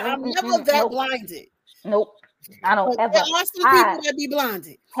 that. I'm never that blinded. Nope. I don't ever. There are some people that be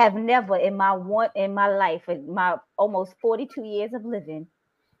blinded. Have never in my life, in my almost 42 years of living,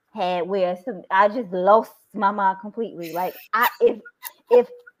 had where I just lost my mind completely. Like if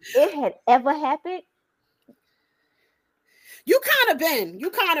it had ever happened, you kind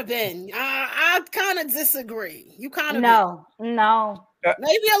of been. I kind of disagree. You kind of no,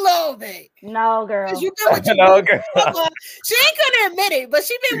 maybe a little bit. No, girl. Because you've been with your no, girl. She ain't gonna admit it, but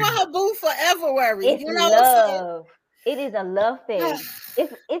she been with her boo forever. It's love. It is a love thing.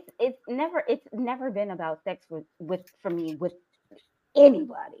 It's never been about sex for me with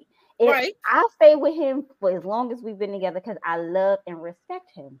anybody. Right. I'll stay with him for as long as we've been together because I love and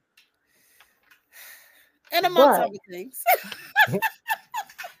respect him. And amongst other things.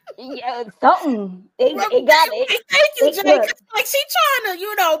 Yeah, something. It got it. Thank you, Jay. Like she trying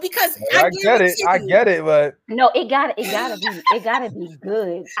to, because I get it, but no, it gotta be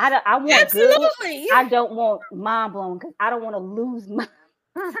good. I want absolutely good. I don't want mind blown because I don't want to lose my.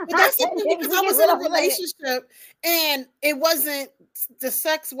 But that's the thing because I was in a relationship and the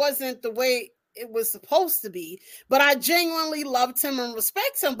sex wasn't the way it was supposed to be, but I genuinely loved him and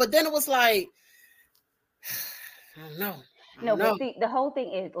respect him. But then it was like, I don't know. But see, the whole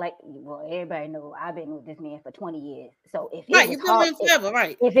thing is like, well, everybody knows I've been with this man for 20 years. So if you've been with him forever,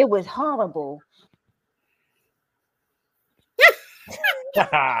 right? If it was horrible.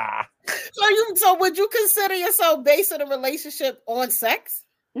 So would you consider yourself basing a relationship on sex?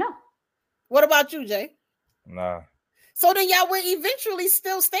 No. What about you, Jay? Nah. So then y'all would eventually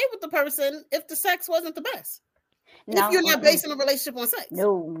still stay with the person if the sex wasn't the best. No, if you're not basing a relationship on sex.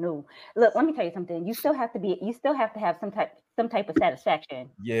 No. Look, let me tell you something. You still have to have some type of satisfaction.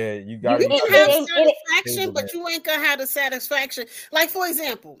 Yeah, you got. You can have satisfaction, but you ain't gonna have the satisfaction. Like for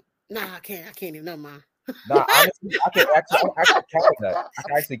example, I can't even know mine. Nah, honestly, I can counter that. I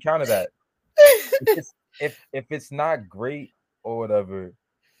can actually counter that. If it's not great or whatever,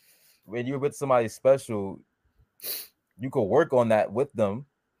 when you're with somebody special, you could work on that with them.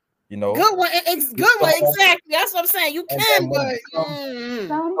 Good one, exactly. That's what I'm saying. You can, but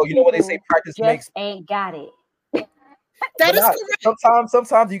when they say practice makes ain't got it. That is correct.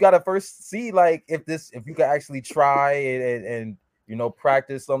 Sometimes you gotta first see like if you can actually try and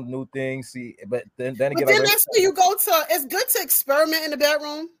practice some new things. See, but then again, that's where you go to. It's good to experiment in the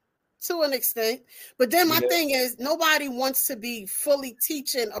bedroom to an extent, but then my thing is nobody wants to be fully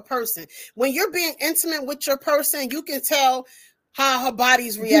teaching a person. When you're being intimate with your person, you can tell how her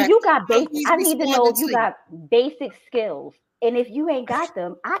body's reacting. You got I need to know if you got basic skills. And if you ain't got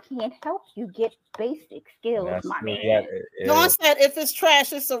them, I can't help you get basic skills, my man. Dawn said if it's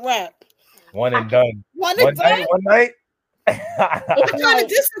trash, it's a wrap. One and done. One night. I kind like, of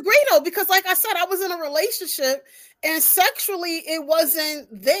disagree though, because like I said, I was in a relationship and sexually it wasn't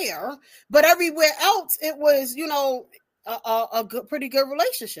there, but everywhere else it was, a good, pretty good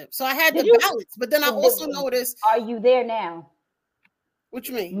relationship. So I had Did to you? balance. But then I also noticed. Are you there now? What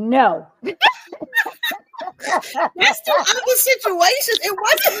you mean? No. That's two other situations. It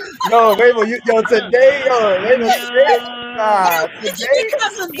wasn't. No, Rainbow, today, Rainbow, today,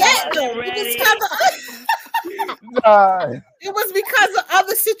 because of that, though. It was because of. It was because of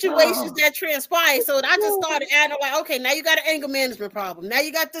other situations that transpired. So I just started adding like, okay, now you got an anger management problem. Now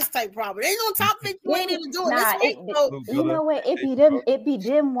you got this type problem. Ain't no top thing you ain't even doing this way. You know what? It be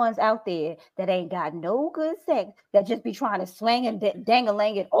them ones out there that ain't got no good sex that just be trying to slang and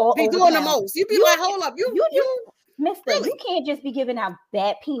dang-a-lang it all be over doing town. the most. You be like, hold up, you Mister, really? You can't just be giving out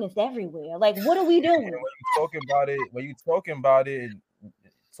bad penis everywhere. Like, what are we doing? When you talking about it,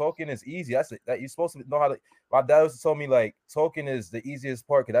 talking is easy. That you're supposed to know how to. My dad used to tell me like talking is the easiest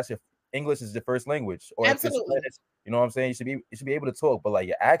part because that's your English is your first language. Or absolutely, you know what I'm saying. You should be able to talk, but like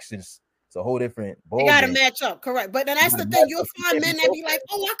your actions, it's a whole different. You got to match up, correct? But then that's the thing. You'll find men that be like,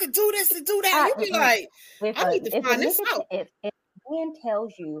 "Oh, I could do this and do that." You be like, "I need to find this out." If a man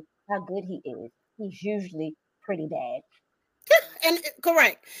tells you how good he is, he's usually pretty bad. And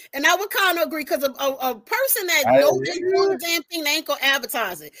correct, and I would kind of agree because a person that knows they do the damn thing, they ain't gonna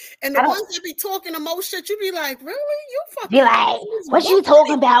advertise it. And the ones that be talking the most shit, you be like, really? You fucking be like, what you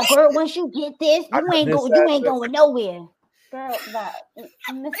talking about, girl? Once you get this, you ain't going nowhere, girl. And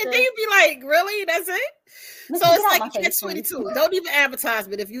then you be like, really? That's it? So it's like catch-22. Don't even advertise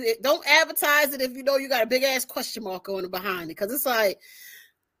it. If you don't advertise it, if you know you got a big ass question mark on it behind it, because it's like,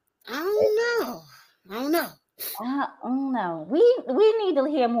 I don't know. No, we need to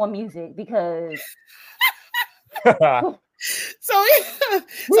hear more music because. So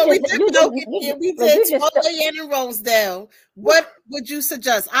we did 12 a.m. in Rosedale. What would you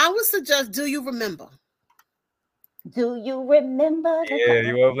suggest? I would suggest Do You Remember? Do you remember? Yeah,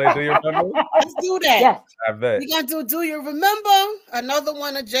 you want to play Do You Remember? Let's do that. Yes. I bet. We're going to Do You Remember? Another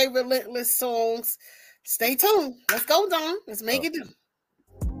one of Jay Relentless songs. Stay tuned. Let's go, Don. Let's make it do.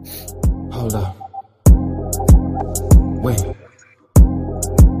 Hold up. Wait.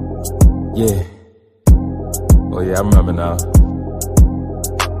 Yeah. Oh yeah, I remember now.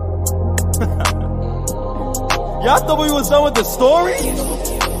 Y'all thought we was done with the story?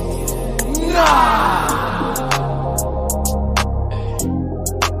 Nah.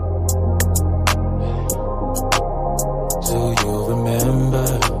 Do you remember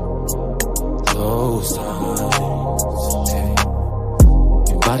those times?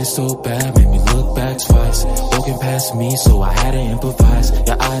 Your body so bad, made me look back twice. Walking past me, so I had to improvise.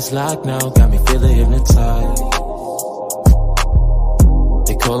 Your eyes locked now, got me feeling hypnotized.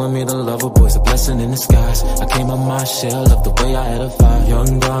 They calling me the lover boy, it's a blessing in disguise. I came on my shell of the way I had a vibe.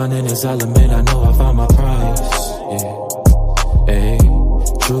 Young Don in his element, I know I found my prize. Yeah, hey,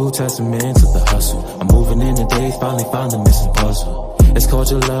 true testament to the hustle. I'm moving in the days, finally found the missing puzzle. It's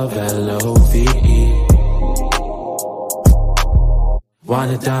called your love, L-O-V-E.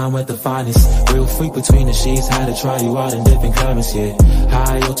 Wind it down with the finest. Real freak between the sheets. Had to try you out in different climates, yeah.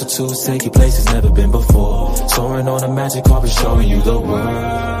 High altitudes take you places never been before. Soaring on a magic carpet, showing you the world.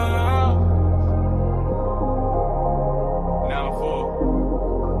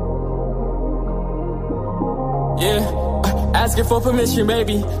 Yeah. Asking for permission,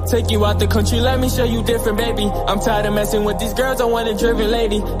 baby. Take you out the country, let me show you different, baby. I'm tired of messing with these girls, I want a driven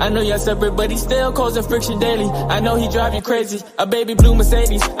lady. I know you're separate, but he still causing friction daily. I know he drive you crazy, a baby blue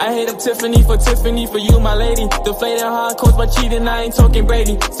Mercedes. I hit up Tiffany for you, my lady. Deflating hard caused by cheating, I ain't talking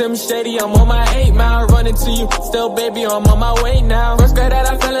Brady. Sim shady, I'm on my 8 mile, running to you. Still, baby, I'm on my way now. First grade that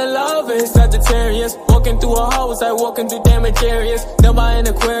I fell in love with Sagittarius. Walking through a house, like walking through damaged areas. Now by an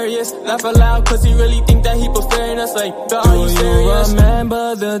Aquarius, laugh aloud, cause he really think that he preferring us like, are you serious?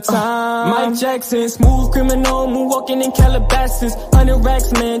 Remember the time? Mike Jackson, smooth criminal, moonwalking in Calabasas. 100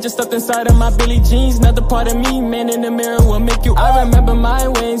 racks, man, just stuffed inside of my Billie jeans. Another part of me, man, in the mirror will make you. I remember my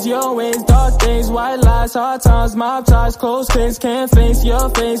ways, your ways, dark days, white lies, hard times, mob ties, close kids, can't face your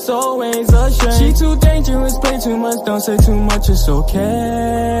face, always ashamed. She too dangerous, play too much, don't say too much, it's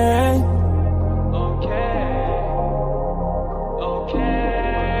okay.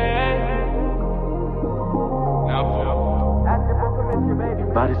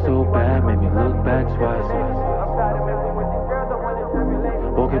 Body so bad, made me look back twice.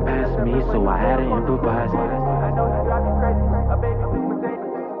 Walking past me, so I had to improvise.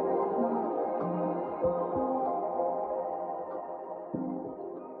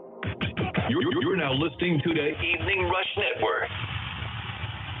 You're now listening to the Evening Rush Network.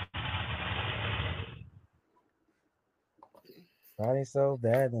 Body so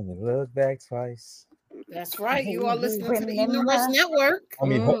bad, made me look back twice. That's right. You are listening to the Evening Rush Network. I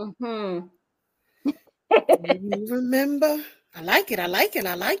mean, You remember? I like it. I like it.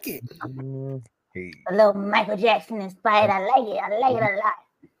 I like it. Hey. A little Michael Jackson inspired. I like it. I like it a lot.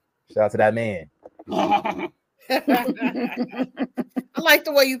 Shout out to that man. I like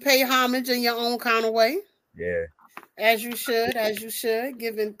the way you pay homage in your own kind of way. Yeah. As you should,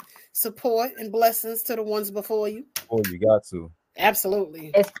 giving support and blessings to the ones before you. Oh, you got to.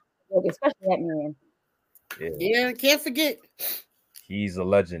 Absolutely. Especially that man. Yeah, can't forget. He's a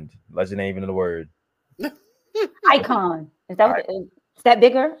legend. Legend ain't even in the word. Icon. Is that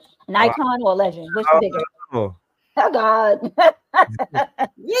bigger? An icon or a legend? What's bigger? Oh God.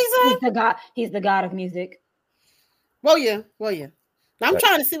 He's the god of music. Well, yeah. Now I'm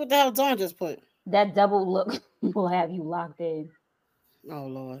trying to see what the hell Dawn just put. That double look will have you locked in. Oh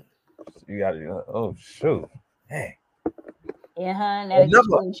Lord. You got it. Oh shoot. Hey. Yeah, huh?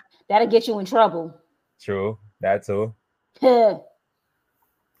 That'll get you in trouble. True. That too. Because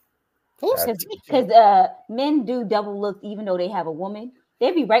men do double looks even though they have a woman.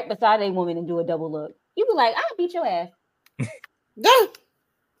 They be right beside a woman and do a double look. You be like, I'll beat your ass. No.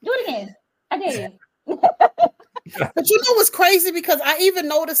 Do it again. I dare you. But you know what's crazy? Because I even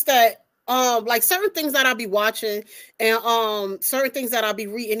noticed that like certain things that I'll be watching and certain things that I'll be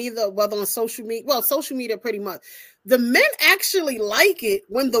reading, whether on social media pretty much. The men actually like it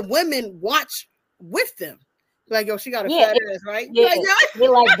when the women watch with them. Like, yo, she got a fat ass, right? Yeah, like, they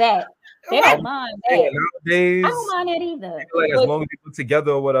like that. They don't mind that. Nowadays, I don't mind that either. Like, as long as people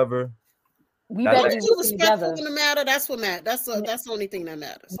together or whatever. We better be looking together. In the matter, that's what matters. That's the only thing that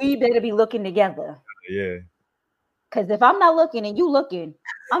matters. We better be looking together. Yeah. Because if I'm not looking and you looking,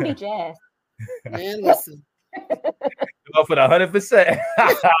 I'll beat your ass. Man, listen. Go for the 100%.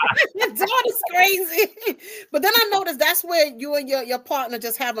 Dawn is crazy. But then I noticed that's where you and your partner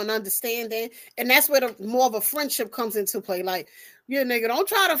just have an understanding, and that's where more of a friendship comes into play. Like, yeah, nigga, don't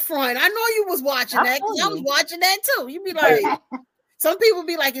try to front. I know you was watching that because I was watching that too. You be like, some people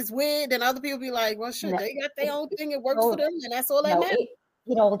be like it's weird, and other people be like, well, shit, they got their own thing. It works for them, and that's all that matters.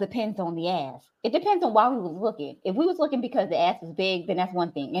 It depends on the ass. It depends on why we was looking. If we was looking because the ass is big, then that's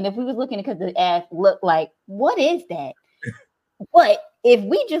one thing. And if we was looking because the ass looked like, what is that? But if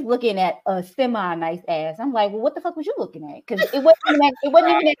we just looking at a semi-nice ass, I'm like, well, what the fuck was you looking at? Because it wasn't even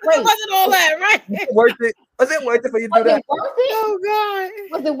that great. It wasn't all that, right? Worth it? Was it worth it for you to do that? Oh God!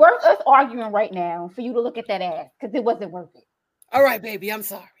 Was it worth us arguing right now for you to look at that ass? Because it wasn't worth it. All right, baby, I'm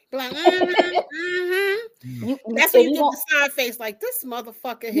sorry. Like, that's when you get the side face like this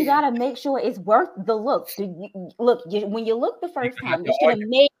motherfucker here. You gotta make sure it's worth the look. When you look the first time, you should have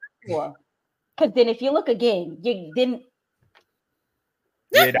made sure. Because then if you look again, you didn't.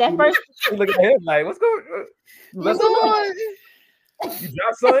 Yeah, that first you look at him like, what's going on? You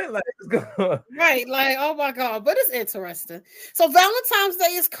drop something? Like, what's going on? Right, like, oh my God. But it's interesting. So Valentine's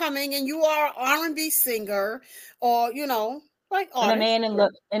Day is coming and you are R&B singer or, like and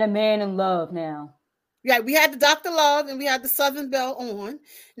a man in love now. Yeah, we had the Dr. Love and we had the Southern Belle on.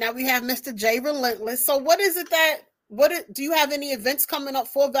 Now we have Mr. J Relentless. So what is it do you have any events coming up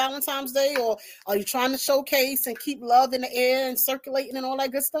for Valentine's Day, or are you trying to showcase and keep love in the air and circulating and all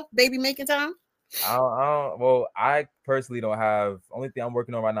that good stuff? Baby making time? Well, I personally don't have. Only thing I'm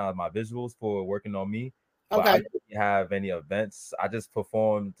working on right now is my visuals for working on me. But I don't have any events. I just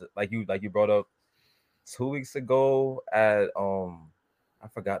performed like you brought up 2 weeks ago at I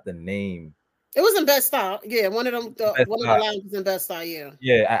forgot the name. It was in Bed-Stuy. Yeah, one of them one of the lounges in Bed-Stuy, yeah.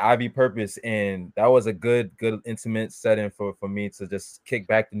 Yeah, at Ivy Purpose, and that was a good intimate setting for me to just kick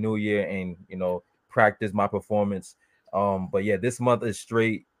back the new year and practice my performance. But yeah, this month is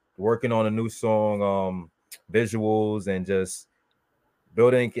straight working on a new song, visuals, and just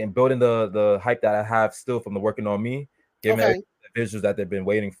building the hype that I have still from the working on me, giving the visuals that they've been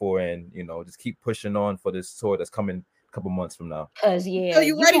waiting for, and just keep pushing on for this tour that's coming a couple months from now. Cause yeah, so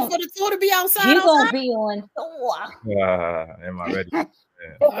you ready for the tour to be outside? You're gonna be on tour. Am I ready? Yeah.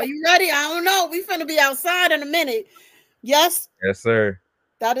 Are you ready? I don't know. We finna be outside in a minute. Yes. Yes, sir.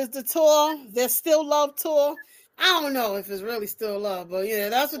 That is the tour. There's Still Love tour. I don't know if it's really still love, but yeah,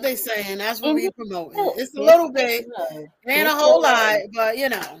 that's what they saying. That's what we promoting. It's a little bit, ain't a whole lot, but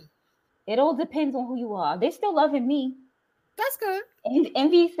it all depends on who you are. They still loving me. That's good.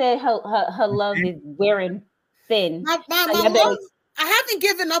 Envy said her love is wearing thin. My love, I haven't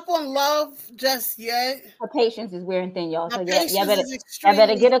given up on love just yet. Her patience is wearing thin, y'all. So y'all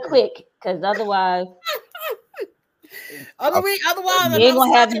better get her quick, because otherwise. Otherwise, you ain't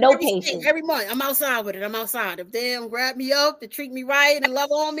gonna have no patience. Every month, I'm outside with it. I'm outside. If they don't grab me up and treat me right and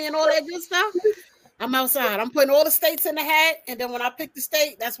love on me and all that good stuff, I'm outside. I'm putting all the states in the hat, and then when I pick the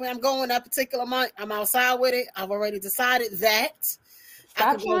state, that's where I'm going that particular month. I'm outside with it. I've already decided that.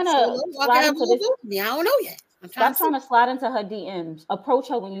 Stop trying to slide into this. I don't know yet. Stop trying to slide into her DMs. Approach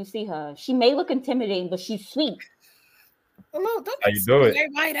her when you see her. She may look intimidating, but she's sweet. Hello, how you do it?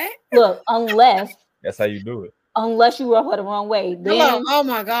 Look, unless that's how you do it. Unless you rub her the wrong way, then hello, oh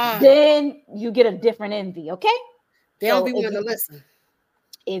my god, then you get a different envy. Okay, they don't be wanting to listen.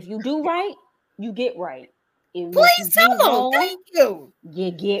 If you do right, you get right. If Please tell them. Thank you.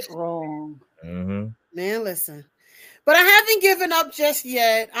 You get wrong. Mm-hmm. Man, listen. But I haven't given up just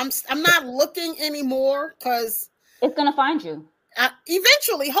yet. I'm not looking anymore because it's gonna find you.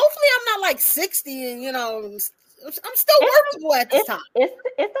 Eventually, hopefully, I'm not like 60 and I'm still workable at this time. It's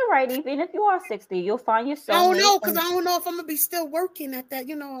all right. Even if you are 60, you'll find yourself. I don't know because I don't know if I'm gonna be still working at that.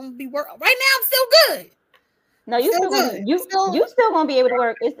 I'm gonna be working right now. I'm still good. No, you still gonna be able to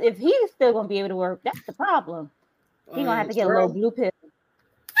work. If he's still gonna be able to work, that's the problem. He's gonna have to get a little blue pill.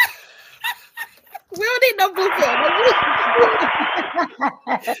 We don't need no blue pill.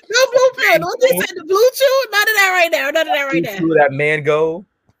 No blue pill. Don't just say the blue chew. None of that right now. None of that right now. That mango.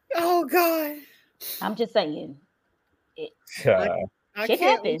 Oh God. I'm just saying. It can't.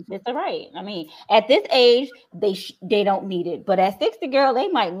 Happens. It's all right. I mean, at this age, they don't need it, but at 60, girl, they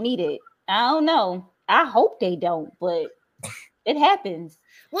might need it. I don't know. I hope they don't, but it happens.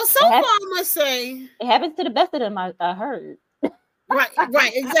 Well, so far, I must say it happens to the best of them. I heard. Right,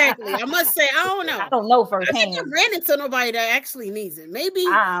 exactly. I must say, I don't know. I don't know firsthand. I haven't ran into nobody that actually needs it. Maybe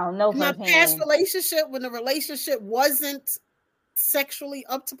I don't know my past relationship, when the relationship wasn't sexually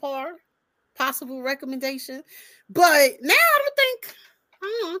up to par, possible recommendation. But now I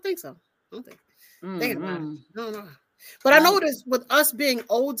don't think so. I don't think. Thinking about it. I don't know. But I noticed with us being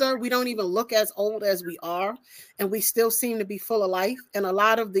older, we don't even look as old as we are, and we still seem to be full of life. And a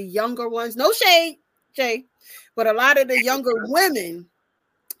lot of the younger ones, no shade, Jay, but a lot of the younger women,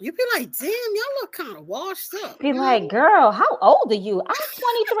 you be like, damn, y'all look kind of washed up. Be like, girl, how old are you?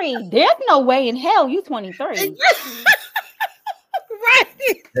 I'm 23. There's no way in hell you 23. Right.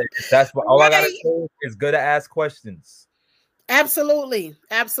 That's what all I gotta say is good to ask questions. Absolutely.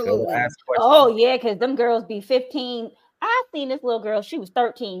 Oh yeah, because them girls be 15. I seen this little girl, she was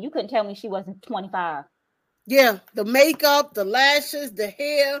 13. You couldn't tell me she wasn't 25. Yeah, the makeup, the lashes, the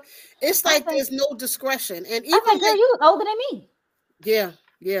hair. It's like there's no discretion. And even girl, you look older than me.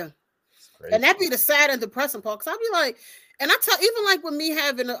 Yeah. And that'd be the sad and depressing part. Because I'd be like, and I tell, even like with me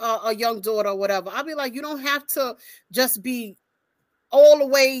having a young daughter or whatever, I'd be like, you don't have to just be all the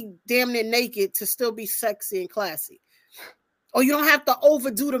way damn near naked to still be sexy and classy. Or you don't have to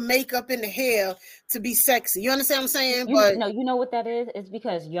overdo the makeup and the hair to be sexy. You understand what I'm saying? You know what that is? It's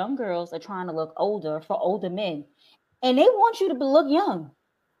because young girls are trying to look older for older men. And they want you to look young.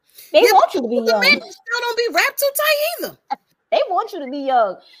 They want you to be young. Men still don't be wrapped too tight either. They want you to be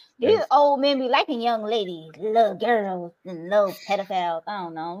young. These old men be liking young ladies, little girls, and little pedophiles. I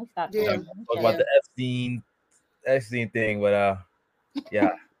don't know. Stop talking about the Epstein thing, but yeah.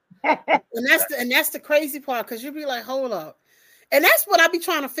 and that's the crazy part, because you be like, hold up. And that's what I be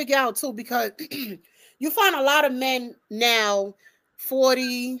trying to figure out too, because you find a lot of men now,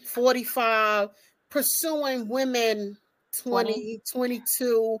 40, 45, pursuing women 20,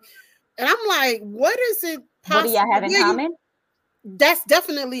 22. And I'm like, what is it possible? What do y'all have in common? That's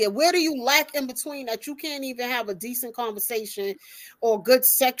definitely it. Where do you lack in between that you can't even have a decent conversation or good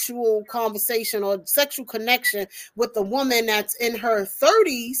sexual conversation or sexual connection with a woman that's in her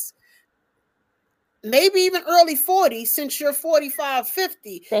 30s, maybe even early 40s, since you're 45,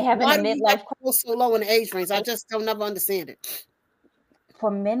 50. They have a midlife crisis so low in the age range. I just don't never understand it.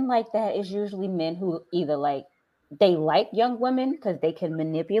 For men like that, it's usually men who either they like young women because they can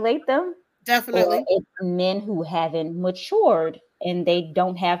manipulate them. Definitely. Or it's men who haven't matured and they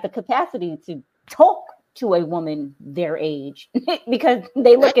don't have the capacity to talk to a woman their age because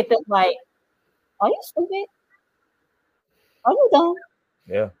they look at them like, are you stupid? Are you dumb?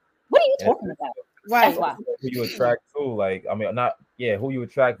 Yeah. What are you talking about? Right. That's why. Who you attract to, who you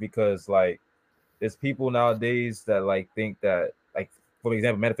attract, because there's people nowadays that think that, for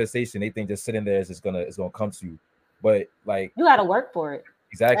example, manifestation, they think just sitting there is just gonna come to you. But you gotta work for it.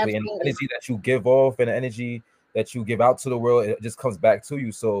 Exactly. Absolutely. And the energy that you give off and the energy that you give out to the world, it just comes back to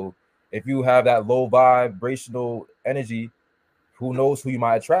you. So if you have that low vibrational energy, who knows who you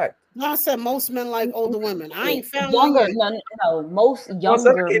might attract? No, I said most men like older women. I ain't found younger. No, most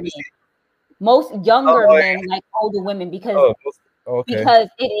younger men. Most younger men like older women because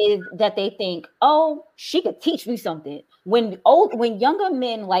it is that they think, oh, she could teach me something. When younger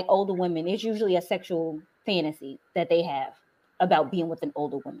men like older women, it's usually a sexual fantasy that they have about being with an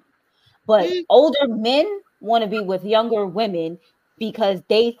older woman. But older men want to be with younger women because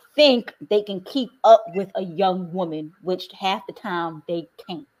they think they can keep up with a young woman, which half the time they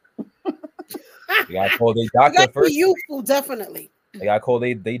can't. You gotta call their doctor first. Be youthful, definitely. They gotta call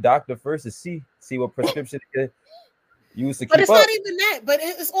they doctor first to see what prescription they use to keep up. But it's not even that. But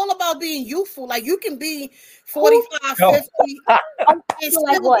it's all about being youthful. Like you can be 45, 50, and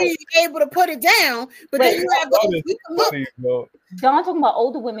still be able to put it down. But then you have those. You can look. Don talking about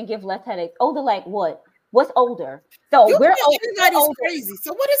older women give less headaches. Older, like what? What's older? So everybody's crazy.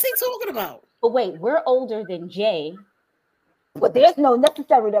 So what is he talking about? But wait, we're older than Jay. But there's no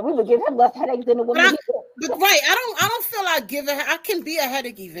necessary that we would give him less headaches than a woman. But right, I don't feel like I can be a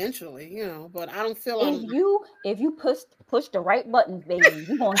headache eventually, you know. But I don't feel if you push the right buttons, baby,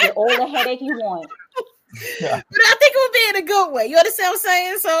 you're gonna get all the headache you want. But I think it would be in a good way. You understand what I'm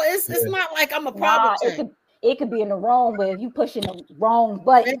saying? So it's not like I'm a problem. It could be in the wrong way if you pushing the wrong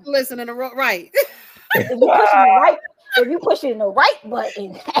button. Listen in the right. If you pushing the right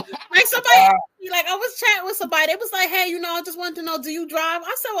button. Like somebody, like I was chatting with somebody, they was like, "Hey, you know, I just wanted to know, do you drive?"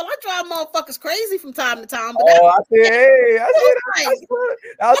 I said, "Well, I drive motherfuckers crazy from time to time." But I see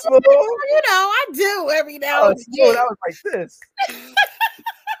that's what you know, I do every now and then. That was like this.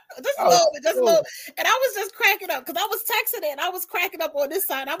 Just a little. And I was just cracking up because I was texting it and I was cracking up on this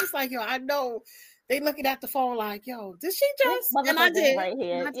side. I was like, yo, I know they looking at the phone like, yo, did she just? And I did. Right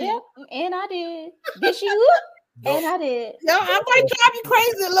here. And I did. Did she look? And I did. Yo, I might drive you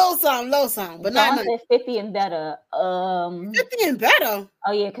crazy a little something, but not 50 and better. 50 and better.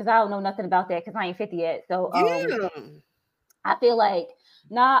 Oh yeah, because I don't know nothing about that because I ain't 50 yet. So I feel like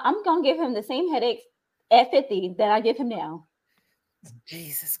I'm gonna give him the same headaches at 50 that I give him now.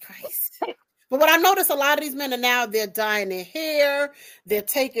 Jesus Christ. But what I notice, a lot of these men are now, they're dyeing their hair, they're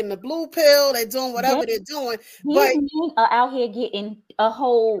taking the blue pill, they're doing whatever they're doing. But men are out here getting a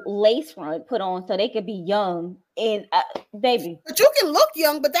whole lace front put on so they could be young and baby. But you can look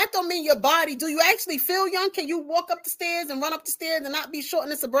young, but that don't mean your body. Do you actually feel young? Can you walk up the stairs and run up the stairs and not be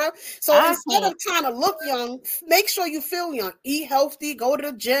shortness of breath? So instead of trying to look young, make sure you feel young. Eat healthy, go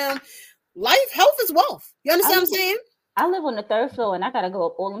to the gym. Health is wealth. You understand what I'm saying? I live on the 3rd floor and I gotta go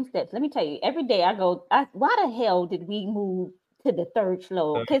up all them steps. Let me tell you, every day I go. Why the hell did we move to the 3rd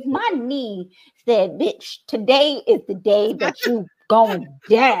floor? Because my knee said, "Bitch, today is the day that you going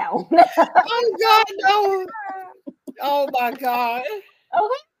down." Oh God, no! Oh my God.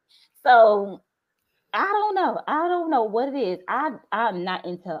 Okay, so I don't know. I don't know what it is. I'm not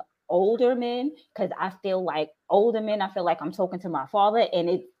into older men because I feel like older men. I feel like I'm talking to my father, and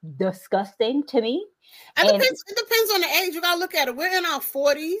it's disgusting to me. It depends on the age. You gotta look at it. We're in our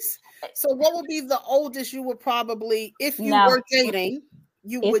 40s. So what would be the oldest you would probably, if you were dating,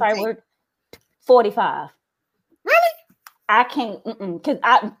 if I were 45. Really? I can't, because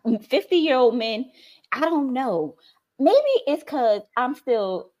 50-year-old men, I don't know. Maybe it's because I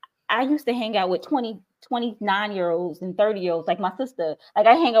used to hang out with 29-year-olds and 30-year-olds, like my sister. Like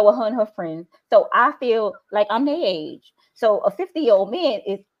I hang out with her and her friends. So I feel like I'm their age. So a 50-year-old man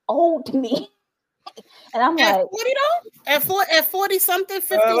is old to me. And I'm at like, 40 though? At 40 something,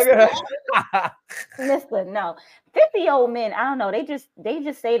 50. Listen, no. 50-year-old men, I don't know. They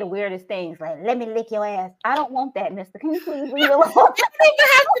just say the weirdest things, like, "Let me lick your ass." I don't want that, mister. Can you please leave it alone? They don't even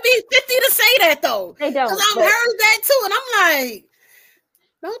have to be 50 to say that though. They don't. Because I've heard that too. And I'm like,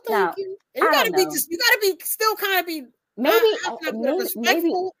 no, thank you. And you gotta be still kind of be maybe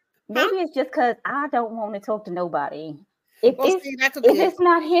it's just because I don't want to talk to nobody. If it's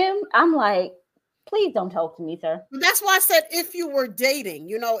not him, I'm like, please don't talk to me, sir. But that's why I said if you were dating,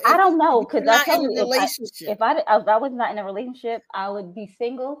 you know. I don't know, because I tell you, if I was not in a relationship, I would be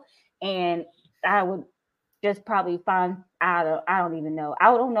single, and I would just probably find I don't even know. I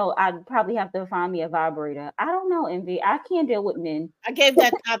don't know. I'd probably have to find me a vibrator. I don't know, Envy. I can't deal with men. I gave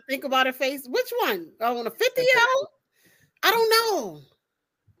that I think about her face. Which one? Oh, on a 50-year-old? I don't know.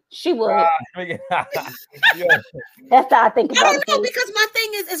 She would. That's how I think about it. I don't know, because my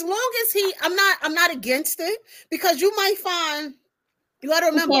thing is, as long as I'm not against it, because you might find, you got to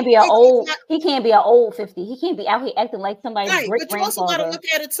remember, he can't be an old 50. He can't be out here acting like somebody's great grandfather. But you also got to look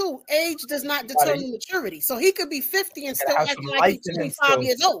at it too. Age does not determine maturity. So he could be 50 and still acting like he's 25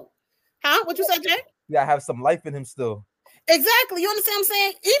 years old. Huh? What you said, Jay? You gotta have some life in him still. Exactly. You understand what I'm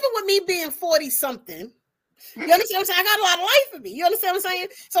saying? Even with me being 40 something, you understand what I'm saying? I got a lot of life in me. You understand what I'm saying?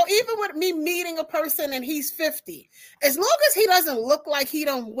 So even with me meeting a person and he's 50, as long as he doesn't look like he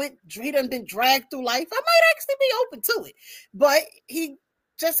done been dragged through life, I might actually be open to it. But he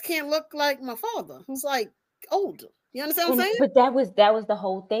just can't look like my father, who's like older. You understand what I'm saying? But that was the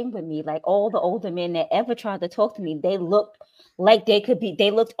whole thing with me. Like all the older men that ever tried to talk to me, they looked like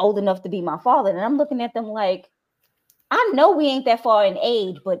they looked old enough to be my father. And I'm looking at them like, I know we ain't that far in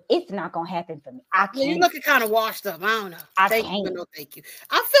age, but it's not gonna happen for me. I can't. Yeah, you looking kind of washed up. I don't know. Thank you, but no thank you.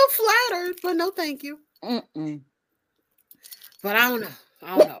 I feel flattered, but no thank you. But I don't know.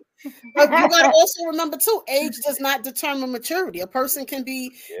 But you gotta also remember too, age does not determine maturity. A person can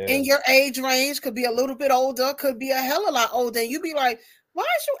be in your age range, could be a little bit older, could be a hell of a lot older, and you be like, why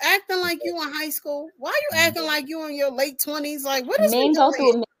is you acting like you in high school? Why are you acting like you in your late 20s? Like, what is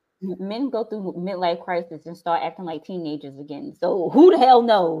men go through midlife crisis and start acting like teenagers again. So who the hell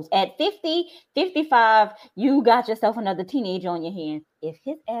knows? At 50, 55, you got yourself another teenager on your hand. If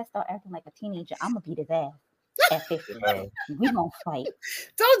his ass start acting like a teenager, I'm gonna beat his ass at 50. We gonna fight.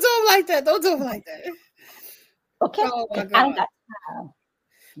 Don't do him like that. Don't do him like that. Okay. Oh my I God. don't got time.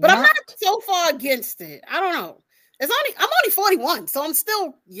 But I'm not so far against it. I don't know. I'm only 41, so I'm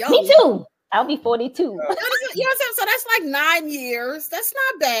still young. Me too. I'll be 42. You know what I'm saying? So that's like 9 years. That's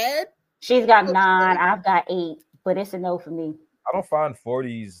not bad. She's got 9. I've got 8, but it's a no for me. I don't find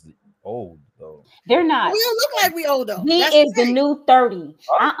 40s old though. They're not. We don't look like we old though. We is the new 30.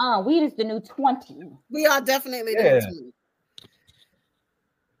 We is the new 20. We are definitely the new 20.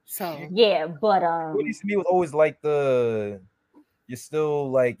 So yeah, but 40s to me was always like you're still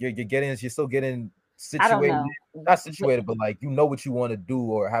getting situated, not situated, but like you know what you want to do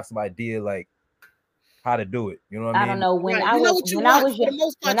or have some idea like how to do it. You know what I mean? I don't know when I was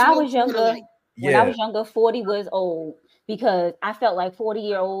younger, 40 was old because I felt like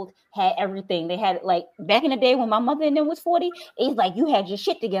 40-year-olds had everything. They had like back in the day when my mother and them was 40, it's like you had your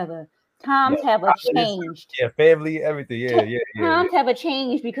shit together. Times have changed. Yeah, family, everything. Yeah. Times have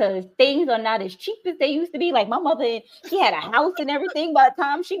changed because things are not as cheap as they used to be. Like my mother, she had a house and everything. By the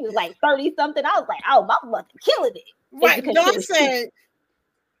time she was like 30 something, I was like, oh, my mother killing it. Right. Dawn said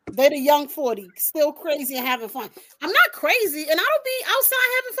they're the young 40, still crazy and having fun. I'm not crazy, and I don't be outside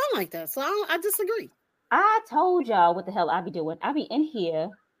having fun like that. So I disagree. I told y'all what the hell I be doing. I be in here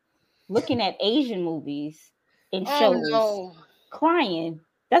looking at Asian movies and shows, crying.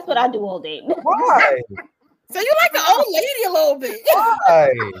 That's what I do all day. Why? So you like an old lady a little bit.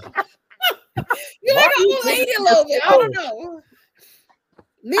 Why? You like an old lady a little bit. I don't know.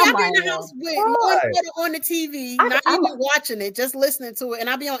 Me, I be in the house with on the TV, not even watching it, just listening to it, and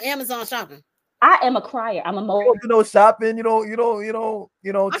I be on Amazon shopping. I am a crier. I'm a You don't shopping. You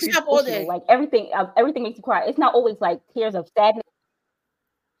don't. I shop all day. Like everything makes you cry. It's not always like tears of sadness.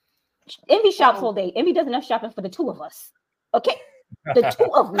 Envy shops all day. Envy does enough shopping for the two of us. Okay. The two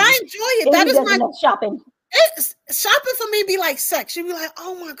of me. I enjoy it. That is my shopping. Shopping for me be like sex. You be like,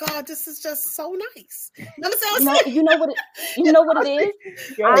 oh my God, this is just so nice. You understand what I'm saying? You know what it is?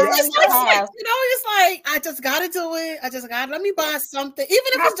 It's like sex. It's like I just gotta do it. I just gotta let me buy something, even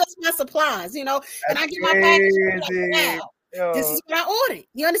if it's just my supplies, and I get my package. Like, wow, this is what I ordered.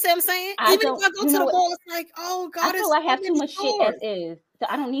 You understand what I'm saying? Even if I go to the mall, it's like, oh God, I feel like I have too much shit as is. So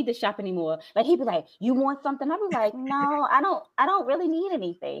I don't need to shop anymore. Like he'd be like, "You want something?" I'd be like, "No, I don't really need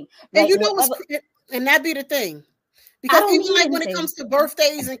anything." Like, and that be the thing, because even like when it comes to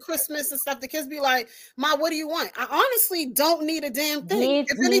birthdays and Christmas and stuff, the kids be like, "Ma, what do you want?" I honestly don't need a damn thing.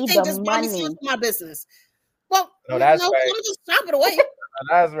 If anything, just buy me something for my business. Well, that's right. I'm just shop it away.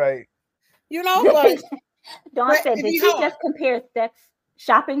 That's right. But Dawn said, "Did you just compare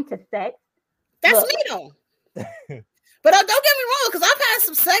shopping to sex?" That's me though. But don't get me wrong, because I've had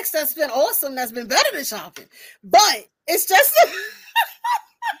some sex that's been awesome, that's been better than shopping. But it's just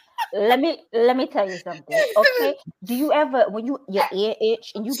let me tell you something. Okay. Do you ever when your ear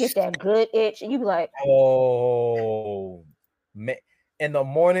itch and you get that good itch and you be like, oh man, in the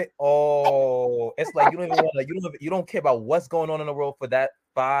morning, it's like you don't even want to, you don't care about what's going on in the world for that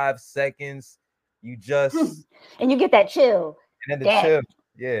 5 seconds. You just and you get that chill. And then the chill.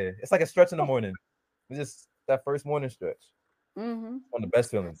 Yeah. It's like a stretch in the morning. It's just that first morning stretch. One of the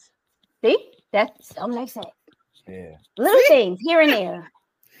best feelings. See, that's something like that. Yeah, little things here and there.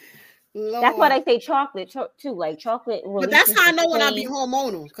 Lord. That's why they say chocolate too, like chocolate. But that's how I know when I be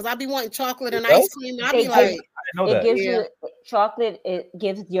hormonal, because I be wanting chocolate and ice cream. And I be like, it gives you chocolate. It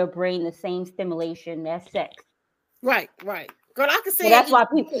gives your brain the same stimulation as sex. Right. Girl, I can say that's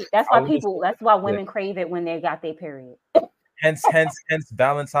why women crave it when they got their period. Hence,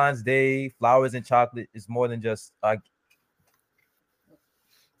 Valentine's Day, flowers and chocolate is more than just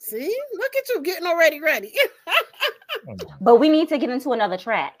See, look at you getting already ready. But we need to get into another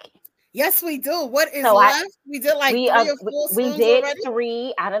track. Yes, we do. What is left? We did like 3 or 4 songs we did already?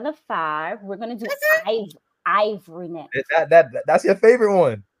 3 out of the 5. We're gonna do Ivory next. That's your favorite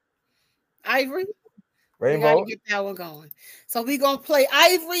one. Ivory. Rainbow. We gotta get that one going. So we're gonna play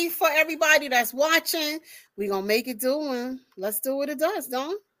Ivory for everybody that's watching. We're gonna make it do one. Let's do what it does,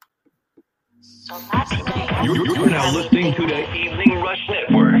 Dawn. So last night, You're now listening to the Evening Rush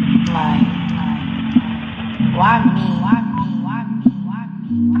Network. like, why me?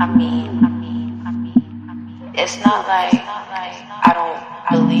 I mean, it's not like I don't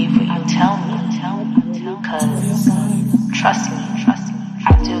believe what you tell me, cause trust me,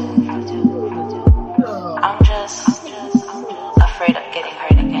 I do. I'm just afraid of getting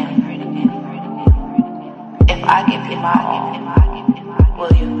hurt again. If I give you my all,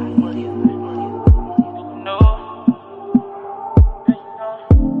 will you?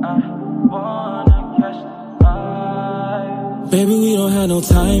 Baby, we don't have no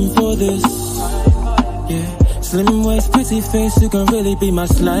time for this. Yeah, slim waist, pretty face, you can really be my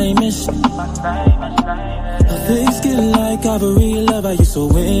slimish. Thick skin like ivory, love how you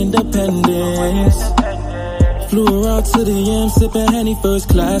so independent. Flew her out to the M, sipping Henny first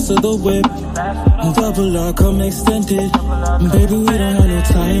class of the whip. Double R, come extended. Baby, we don't have no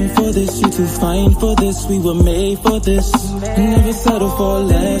time for this. You too fine for this, we were made for this. Never settle for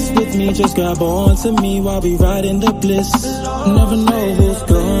less with me, just grab on to me while we riding the bliss. Never know who's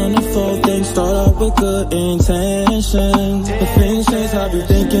gonna fall, things start out with good intentions. But things change, have you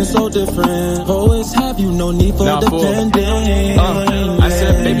thinking so different. Always have you, no need for depending. I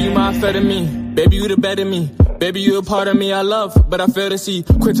said, baby, you my amphetamine. Baby, you the better me. Baby, you a part of me I love, but I fail to see.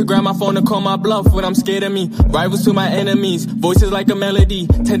 Quick to grab my phone and call my bluff when I'm scared of me. Rivals to my enemies, voices like a melody,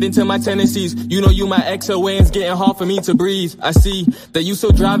 tending to my tendencies. You know you my XOA, it's getting hard for me to breathe. I see that you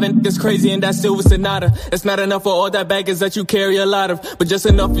still driving, it's crazy in that silver Sonata. It's not enough for all that baggage that you carry a lot of, but just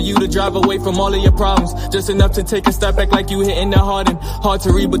enough for you to drive away from all of your problems. Just enough to take a step back like you hitting the harden. Hard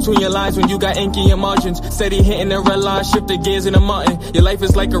to read between your lines when you got ink in your margins. Steady hitting the red line, shift the gears in the mountain. Your life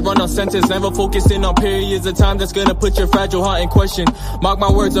is like a run-on sentence, never focusing on periods of time that's gonna put your fragile heart in question. Mark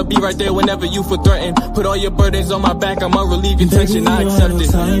my words, I'll be right there whenever you feel threatened. Put all your burdens on my back, I'ma relieve your tension. I accept it.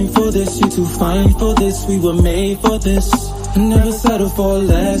 Time for this, you too fine for this, we were made for this. Never settle for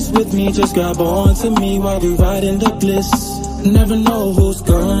less with me, just grab on to me while we riding the bliss. Never know who's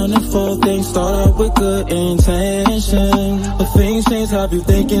gonna fall, things start out with good intention. But things change, have you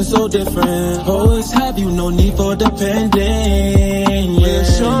thinking so different. Always have you, no need for depending.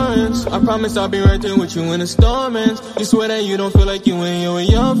 Reassurance, I promise I'll be right there with you when the storm ends. You swear that you don't feel like you when you're with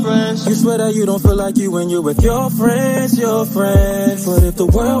your friends. You swear that you don't feel like you when you're with your friends. But if the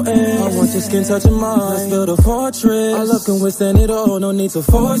world ends, I want your skin touching mine. Let's build a fortress. Our love can withstand it all, no need to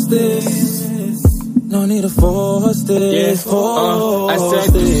force this. No need to force this. I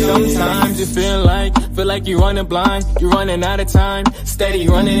said sometimes you feel like you're running blind, you're running out of time. Steady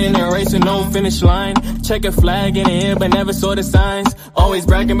running in a race with no finish line. Check a flag in the air but never saw the signs. Always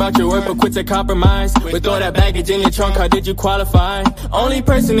bragging about your work but quit to compromise. With all that baggage in your trunk, how did you qualify? Only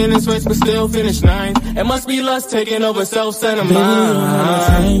person in this race but still finish ninth. It must be lust taking over self-centered mind. Baby, we don't have no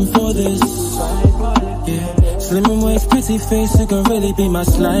time for this. Yeah. Slim waist, pretty face, you can really be my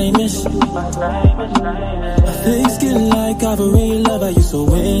slimish. Thick skin like ivory, love how you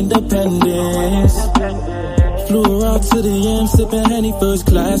so independent. Flew her out to the M, sipping Henny first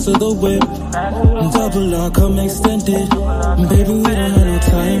class of the whip. Double R, come extended. Baby, we don't have no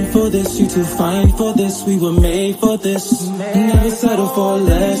time for this, you too fine for this, we were made for this. Never settle for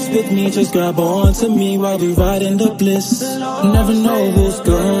less with me, just grab on to me while we riding the bliss. Never know who's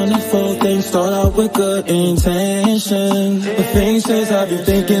gonna fall, things start out with good intention. But things change, have you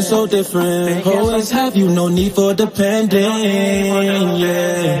thinking so different. Always have you, no need for depending.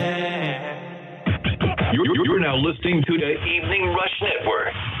 Yeah. You're now listening to the Evening Rush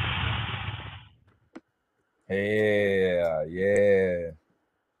Network. Yeah.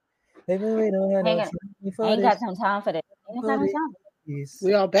 Hey, we don't have I ain't got no time for this.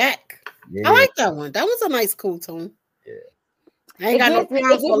 We are back. Yeah. I like that one. That was a nice, cool tone. Yeah. I ain't got no time for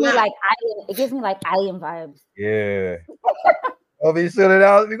that. It gives me like alien vibes. Yeah. We'll be shooting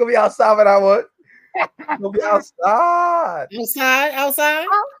out. We're gonna be outside for that one. We'll be outside.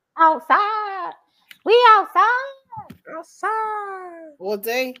 Outside. We outside. All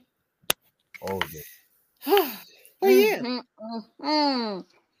day. Oh yeah.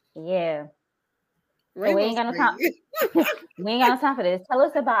 Yeah. So we ain't got no time. We ain't got no time for this. Tell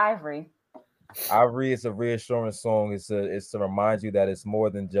us about Ivory. Ivory is a reassurance song. It's to remind you that it's more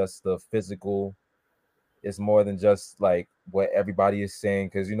than just the physical. It's more than just like what everybody is saying.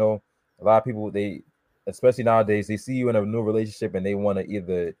 Because a lot of people, especially nowadays, they see you in a new relationship and they want to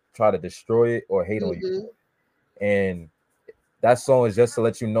either try to destroy it or hate on you. And that song is just to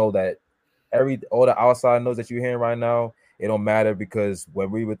let you know that all the outside noise that you're hearing right now, it don't matter, because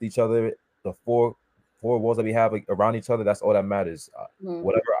when we're with each other, the four walls that we have around each other, that's all that matters.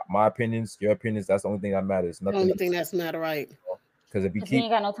 Whatever my opinions, your opinions, that's the only thing that matters. Nothing. The only thing that's not right. Because if you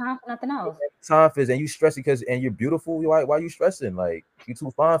ain't got no time for nothing else. Time for this, and you stressing and you're beautiful. Why are you stressing? Like, you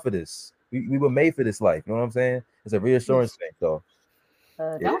too fine for this. We were made for this life. You know what I'm saying? It's a reassurance thing, though.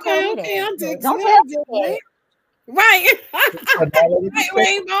 Don't tell me that. Don't tell me that. Right. Right,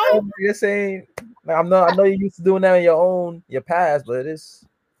 Rainbow. You're saying, like, I know you're used to doing that in your past, but it's,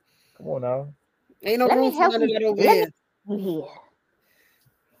 come on now. Ain't no room for none of that over here. Yeah.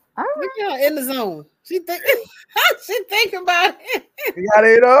 Look at her in the zone. She think about it. You got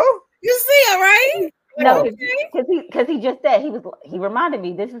it, though. You see her, right? No, because he just said he reminded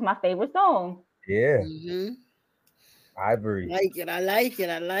me this is my favorite song. Yeah. Mm-hmm. Ivory. I like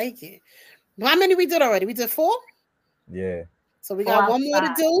it. Well, how many we did already? We did 4? Yeah. So we got one more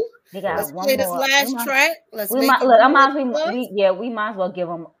to do. Let's play this last track. We might as well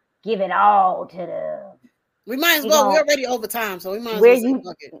give it all to them. We might as well. We're already over time, so we might as well.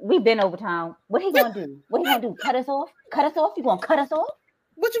 We've been over time. What he gonna do? Cut us off? You gonna cut us off?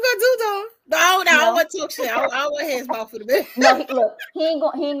 What you gonna do, dog? No, I want to talk shit. I want to hear his mouth for the bit. No, he ain't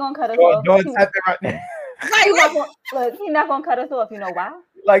gonna cut us off. Don't tap it right now. He's not gonna cut us off. You know why?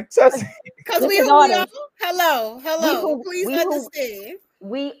 Like, because we are. Hello. Please understand.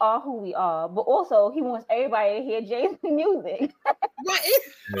 We are who we are, but also he wants everybody to hear Jay's music. Right.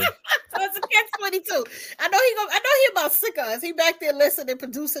 So it's a catch-22. I know he about sick of us. He back there listening,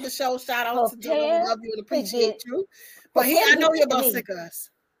 producing the show. Shout out to Joe. We love you and appreciate you. But I know he about sick of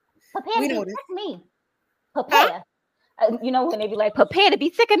us. We know this. Me. Prepare. You know when they be like, prepare to be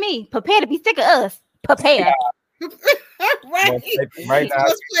sick of me. Prepare to be sick of us. Prepare. Right now.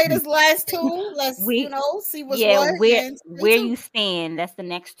 Let's play this last tune. Let's see what's what. Where you stand. That's the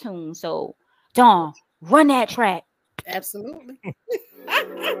next tune. So Dawn, run that track. Absolutely.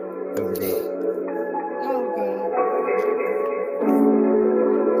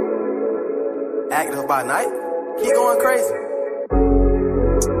 Active by night. Keep going crazy.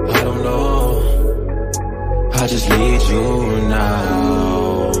 I don't know. I just need you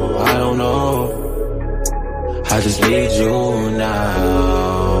now. I don't know. I just need you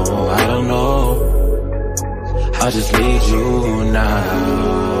now. I don't know. I just need you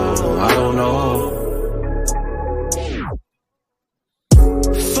now. I don't know.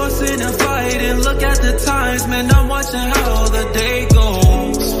 Fussing and fighting, look at the times, man. I'm watching how the day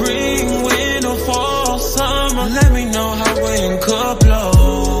goes. Spring, winter, fall, summer. Let me know how wind could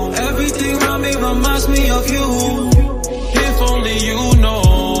blow. Everything around me reminds me of you. If only you know.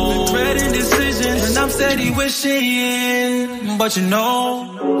 Regretting decisions, and I'm steady wishing, but you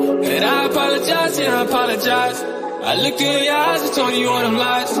know. And I apologize, I looked in your eyes and told you all them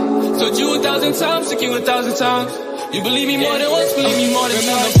lies. Told you 1,000 times, took you 1,000 times. You believe me more than once, believe me more than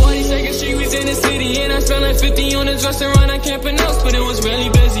once. Remember 42nd Street, was in the city, and I spent like 50 on this restaurant I can't pronounce, but it was really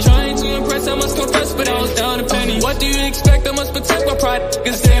busy. Trying to impress, I must confess, but I was down a penny. What do you expect? I must protect my pride.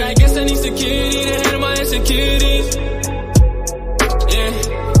 Instead, I guess I need security to handle my insecurities. Yeah,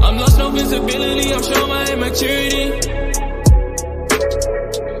 I'm lost, no visibility, I'm showing my immaturity.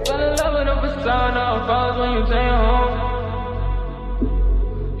 You fell in love with a persona of flowers when you take home.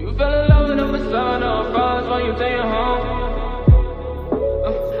 You fell in love with a persona of flowers when you take home. I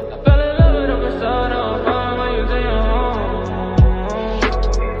fell in love with a persona of flowers when you take home.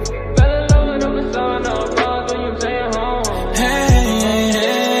 Fell in love with a persona of flowers when you take home. Hey,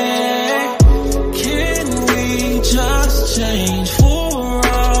 can we just change for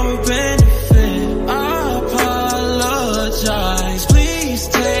our benefit? I apologize. Please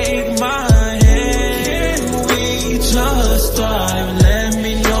take my hand. Can we just thrive? Let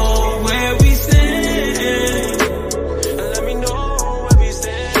me know where we stand. Let me know where we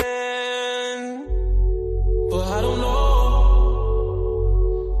stand. But I don't know.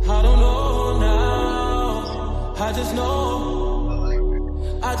 I don't know now. I just know.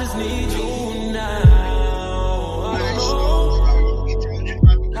 I just need you now.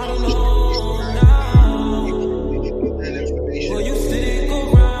 I don't know now. Will you stick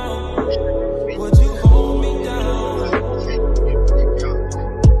around? Would you hold me down?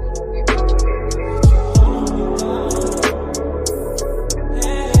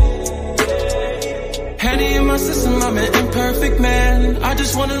 Handy in my system, I'm an imperfect man. I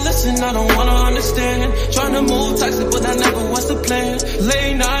just wanna listen, I don't wanna understand. Trying to move toxic, but that never was the plan.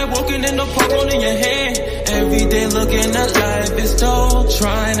 Late night, walking in the park, holding your hand. Every day looking at life is dull.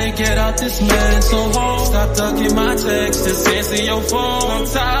 Trying to get out this mental hole. Stop ducking my texts, just answer your phone. I'm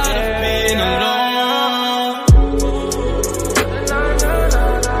tired of being alone.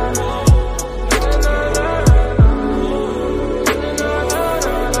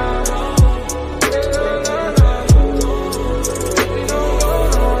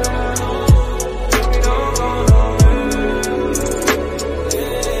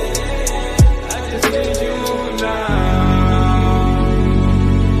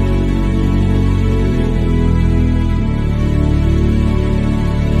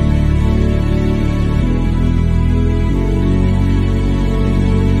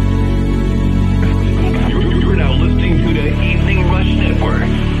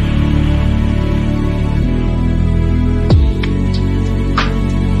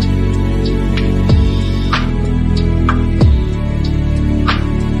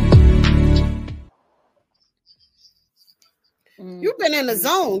 the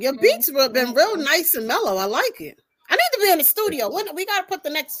zone. Your beats have been real nice and mellow. I like it. I need to be in the studio. We got to put the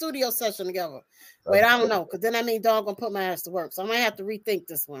next studio session together. Wait, I don't know, because then I mean, dog gonna put my ass to work. So I might have to rethink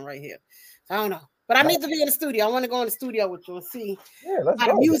this one right here. I don't know, but I need to be in the studio. I want to go in the studio with you and see how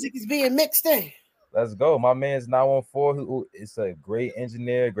the music is being mixed in. Let's go. My man's 914, who is a great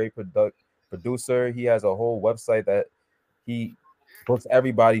engineer, great producer. He has a whole website that he books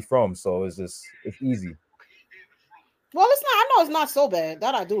everybody from. So it's easy. Well, it's not. I know it's not so bad.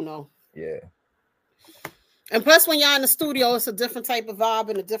 That I do know. Yeah. And plus, when y'all in the studio, it's a different type of vibe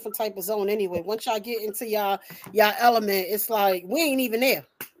and a different type of zone anyway. Once y'all get into y'all element, it's like we ain't even there.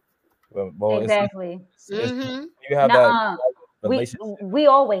 Well, exactly. You have that relationship. We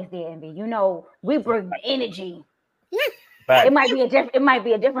always there, Envy. You know, we bring the energy. It might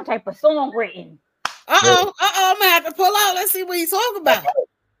be a different type of song written. I'm gonna have to pull out. Let's see what he's talking about.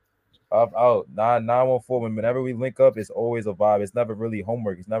 914. Whenever we link up, it's always a vibe. It's never really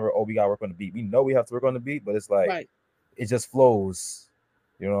homework. It's never, we gotta work on the beat. We know we have to work on the beat, but it's like it just flows.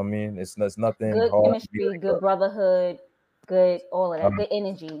 You know what I mean? It's nothing good hard. Chemistry, good brotherhood, good all of that, good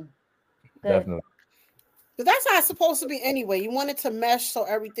energy. Good. Definitely. But that's how it's supposed to be anyway. You want it to mesh so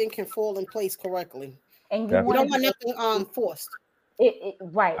everything can fall in place correctly. And you don't want nothing forced.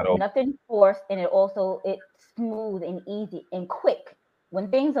 Nothing forced, and it's smooth and easy and quick. When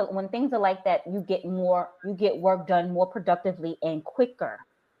things are like that, you get work done more productively and quicker.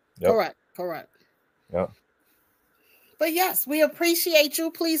 Yep. Correct. Yeah. But yes, we appreciate you.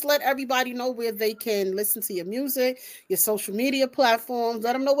 Please let everybody know where they can listen to your music, your social media platforms.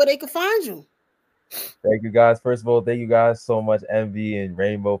 Let them know where they can find you. Thank you guys. First of all, thank you guys so much, Envy and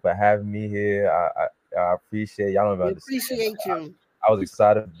Rainbow, for having me here. I appreciate y'all. Don't understand. Appreciate you. I was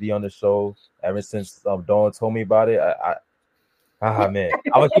excited to be on the show ever since Dawn told me about it. Man,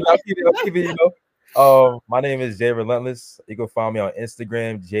 I'll keep it, you know. My name is Jay Relentless. You can find me on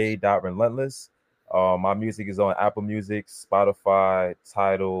Instagram, j.relentless. My music is on Apple Music, Spotify,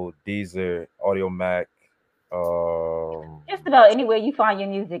 Tidal, Deezer, Audio Mac. Just about anywhere you find your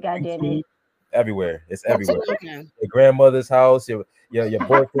music, goddammit. Everywhere. It's everywhere. Your grandmother's house, your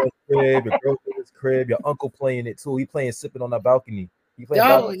boyfriend's crib, your girlfriend's crib, your uncle playing it too. He playing Sipping on the Balcony. He playing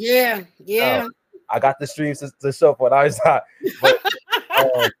balcony. Yeah. I got the streams to show for it. I was not. But,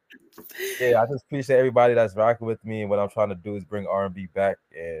 I just appreciate everybody that's rocking with me. And what I'm trying to do is bring R&B back.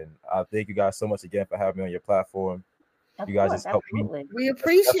 And I thank you guys so much again for having me on your platform. You guys just helped me. We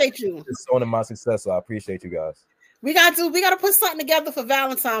appreciate you. It's showing my success, so I appreciate you guys. We got to put something together for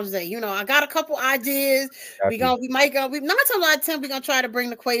Valentine's Day. You know, I got a couple ideas. We might go. 9 times out of 10, we're gonna try to bring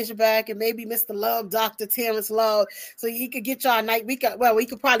the Quasia back and maybe Mr. Love, Dr. Terrence Love, so he could get y'all a night. We could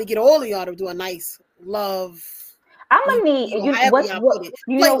probably get all of y'all to do a nice love. I'm gonna need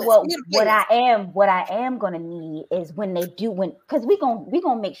what I am gonna need is because we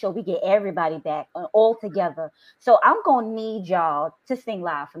gonna make sure we get everybody back all together. So I'm gonna need y'all to sing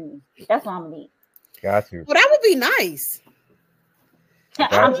live for me. That's what I'm gonna need. Got you. Well, that would be nice. I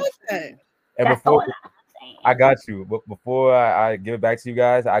got you. But before I give it back to you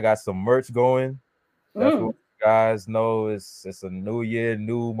guys, I got some merch going. That's what you guys know. It's a new year,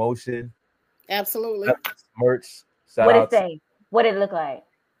 new motion. Absolutely. Merch. What it say? What it look like?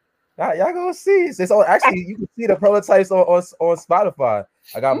 Y'all gonna see. It's on. Actually, you can see the prototypes on Spotify.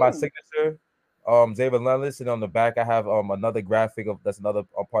 I got my signature, Zay Relentless, and on the back I have another graphic that's another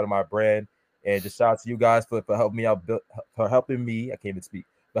part of my brand. And just shout out to you guys for helping me out, for helping me. I can't even speak,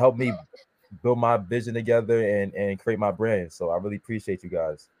 but help me build my vision together and create my brand. So I really appreciate you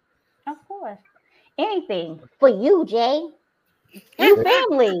guys. Of course, anything for you, Jay. You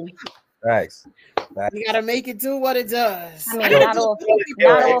family. Thanks. You gotta make it do what it does. I mean, not all family.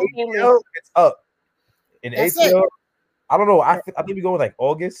 It's up in April. I don't know. I think we go in like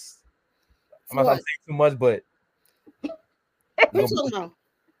August. I'm not saying too much, but it's sooner?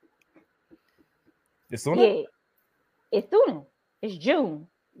 Yeah, it's sooner. It's June.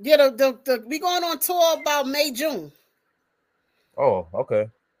 Yeah, we going on tour about May, June. Oh, okay.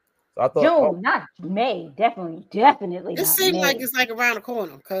 So I thought June, not May. Definitely. It seems like it's like around the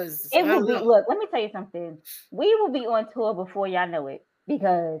corner because it will be. Look, let me tell you something. We will be on tour before y'all know it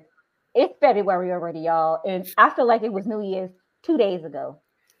because it's February already, y'all, and I feel like it was New Year's 2 days ago.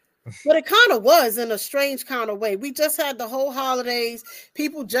 But it kind of was in a strange kind of way. We just had the whole holidays.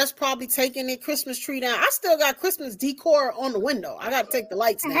 People just probably taking their Christmas tree down. I still got Christmas decor on the window. I got to take the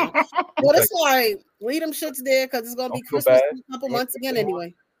lights down. But it's like, leave them shits there because it's going to be Christmas in a couple months again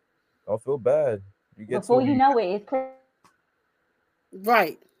anyway. Don't feel bad. Before you know it, it's Christmas.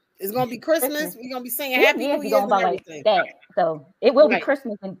 Right. It's going to be Christmas. We're going to be saying Happy New Year and everything. That. So it will be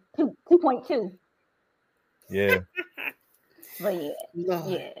Christmas in 2.2. Yeah. But yeah,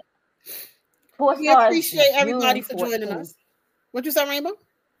 Lord. yeah. 4 We stars. appreciate everybody June for joining 14th. us. What you say, Rainbow?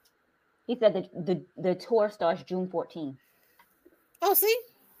 He said the tour starts June 14th. Oh, see?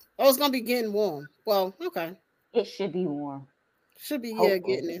 Oh, it's gonna be getting warm. Well, okay. It should be warm. Should be Hopefully.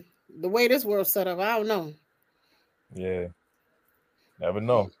 getting it. The way this world's set up, I don't know. Yeah. Never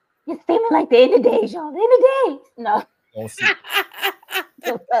know. It's feeling like the end of days, y'all. The end of days. No. Don't see.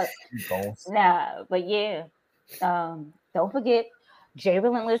 Nah, but yeah. Don't forget, Jay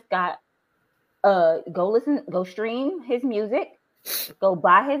Relentless got go stream his music, go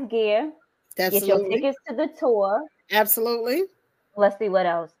buy his gear, get your tickets to the tour. Absolutely. Let's see what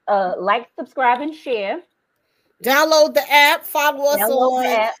else. Like, subscribe, and share. Download the app, follow us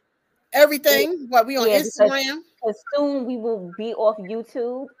on everything. We on Instagram. Because soon we will be off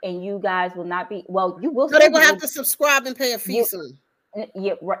YouTube, and you guys will not be. Well, you will. So they will have to subscribe and pay a fee soon.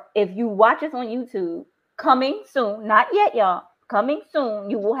 Yeah, if you watch us on YouTube, coming soon. Not yet, y'all. Coming soon.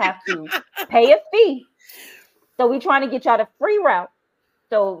 You will have to pay a fee. So we're trying to get y'all the free route.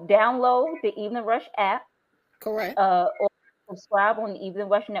 So download the Evening Rush app. Correct. Or subscribe on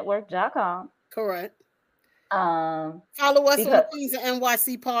eveningrushnetwork.com. Correct. Follow us on the Queens of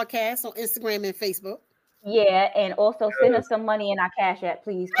NYC podcast on Instagram and Facebook. Yeah, and also send us some money in our Cash App,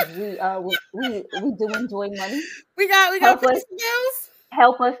 please, because we do enjoy money. We got bills.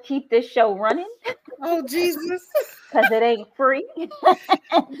 Help us keep this show running. Oh Jesus, because it ain't free,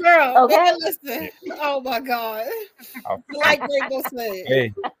 girl. Okay, listen. Oh my God, like Rainbow said.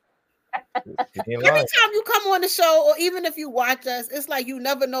 Hey. Every time you come on the show, or even if you watch us, it's like you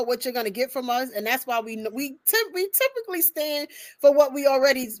never know what you're gonna get from us, and that's why we typically stand for what we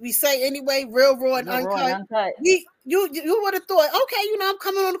say anyway, real raw and uncut. You would have thought, okay, I'm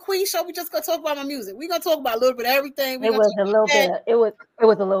coming on the Queen Show. We just gonna talk about my music. We're gonna talk about a little bit of everything. It was a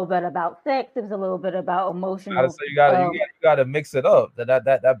little bit about sex. It was a little bit about emotional. So you gotta mix it up.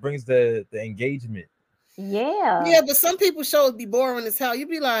 That brings the engagement. Yeah, but some people's shows be boring as hell. You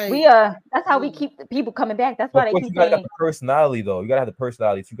be like, that's how we keep the people coming back. That's why they keep saying. You gotta have the personality, though. You gotta have the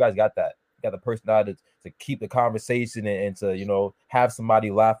personality. So you guys got that. You got the personality to keep the conversation and to have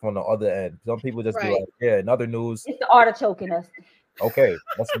somebody laugh on the other end. Some people just be like, yeah. In other news, it's the artichoke in us. Okay,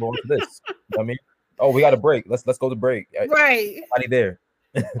 let's go on to this. You know what I mean, oh, we got a break. Let's go to break. Right. Nobody there.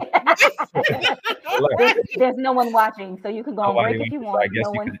 There's no one watching, so you can go on break if you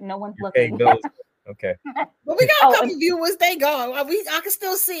want. No one's looking. Okay. But we got a couple viewers. They gone. I can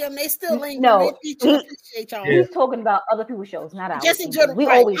still see them. They still linger. No, appreciate y'all. He's talking about other people's shows, not ours. Just in general. We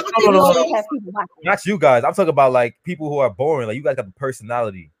always have people watching. Not you guys. I'm talking about like people who are boring. Like you guys got the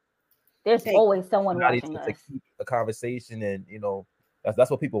personality. There's always someone watching us. To keep the conversation, and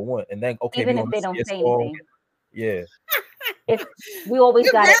that's what people want. And then even if they don't say anything. Yeah. We always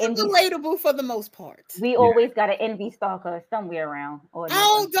got to envy. Relatable for the most part. We always got to envy stalker somewhere around. Don't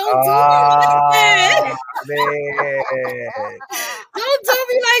do me like that. Don't do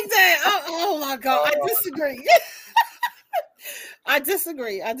me like that. Oh my God, I disagree. I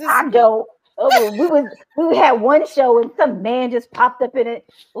disagree. I don't. We had one show and some man just popped up in it.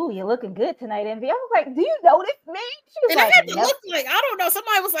 Oh, you're looking good tonight, Envy. I was like, do you notice me? She was and I had to look like, I don't know.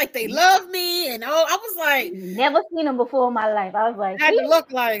 Somebody was like, they love me. And I was like, never seen them before in my life. I was like, I had to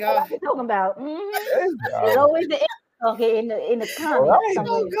look like, what are you talking about? There's always the in the comments. Right.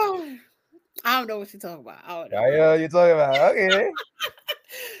 Oh, God. I don't know what you're talking about. You're talking about. Okay.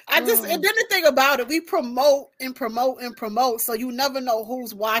 And then the thing about it, we promote and promote and promote, so you never know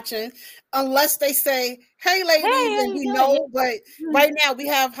who's watching unless they say, "Hey, ladies," and you know. But right now, we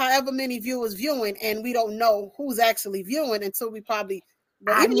have however many viewers viewing, and we don't know who's actually viewing until we probably.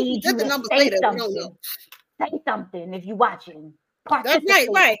 I need you to numbers later. We don't know. Say something if you're watching. That's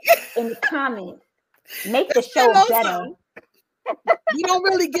right. In the comments, make the show better. We don't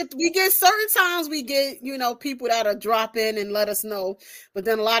really we get certain times we get people that'll drop in and let us know, but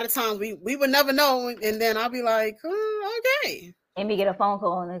then a lot of times we would never know, and then I'll be like, okay. And we get a phone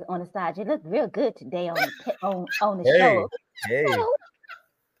call on the side. You look real good today on the show. Hey.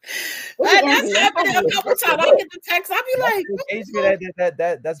 That's happened a couple times. I get the text. I'll be like,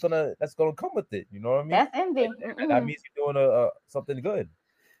 that's gonna come with it. You know what I mean? That's envy. That means you're doing something good.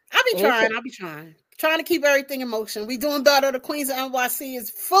 I'll be trying to keep everything in motion. We doing better. The Queens of NYC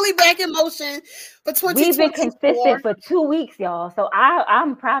is fully back in motion for 2024. We've been consistent for 2 weeks, y'all. So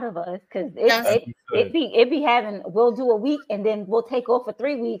I'm proud of us because it be having. We'll do a week and then we'll take off for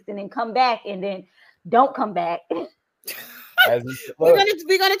 3 weeks and then come back and then don't come back.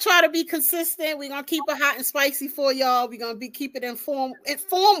 We're gonna try to be consistent. We're gonna keep it hot and spicy for y'all. We're gonna keep it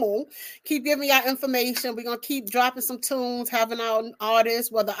informal. Keep giving y'all information. We're gonna keep dropping some tunes, having our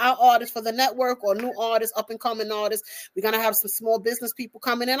artists, whether our artists for the network or new artists, up and coming artists. We're gonna have some small business people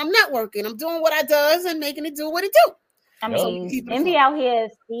coming in. I'm networking. I'm doing what I does and making it do what it do. I mean, Envy out here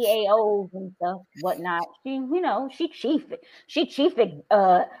is CAOs and stuff, whatnot. She chief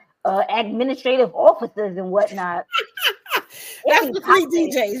administrative officers and whatnot. That's the three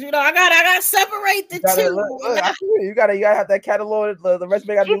DJs. I gotta separate the two. You gotta have that catalog. The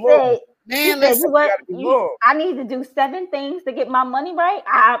resume gotta be long. Man, listen, I need to do 7 things to get my money right.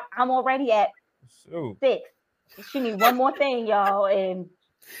 I'm already at 6. She need one more thing, y'all. And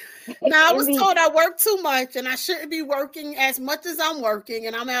now I was told I work too much and I shouldn't be working as much as I'm working,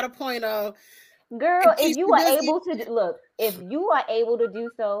 and I'm at a point of, girl, if you are able to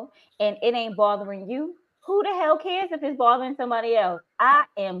do so and it ain't bothering you, who the hell cares if it's bothering somebody else? I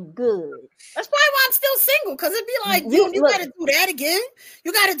am good. That's probably why I'm still single, because it'd be like, you got to do that again.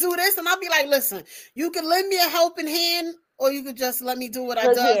 You got to do this. And I'll be like, listen, you can lend me a helping hand, or you could just let me do what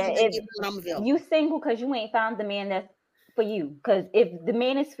I do. When I'm available. You single because you ain't found the man that's for you. Because if the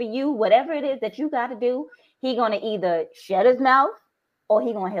man is for you, whatever it is that you got to do, he going to either shut his mouth or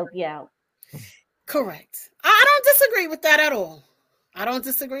he going to help you out. Correct. I don't disagree with that at all.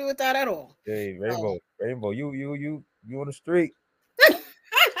 Hey, Rainbow, you on the street. I'm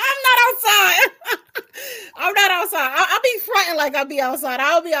not outside. I'll be fronting like I'll be outside.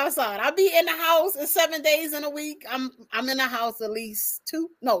 I'll be outside. I'll be in the house 7 days in a week. I'm in the house at least 2.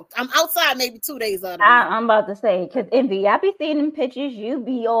 No, I'm outside maybe 2 days out of the week. I'm about to say, because Envy, I be seeing them pictures. You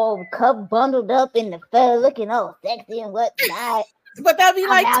be all bundled up in the fur, looking all sexy and whatnot. But that'd be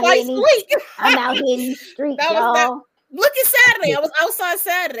like twice a week. I'm out here in these streets, y'all. Look at Saturday. I was outside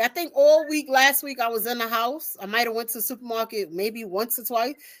Saturday. I think all week last week I was in the house. I might have went to the supermarket maybe once or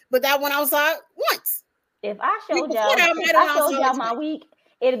twice, but that went outside once. If I showed y'all my week,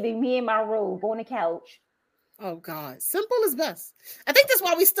 it'd be me in my robe on the couch. Oh God, simple is best. I think that's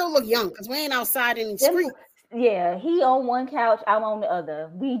why we still look young, because we ain't outside in the streets. Yeah, he on one couch, I'm on the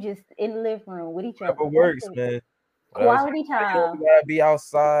other. We just in the living room with each other. It works, man. Quality time. You gotta be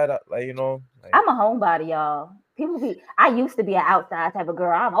outside, I'm a homebody, y'all. I used to be an outside type of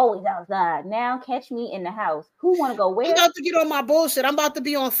girl. I'm always outside. Now catch me in the house. Who want to go where? I'm about to get on my bullshit. I'm about to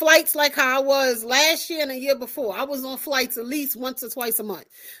be on flights like how I was last year and the year before. I was on flights at least once or twice a month.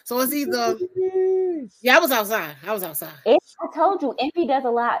 So it's either I was outside. I told you, Envy does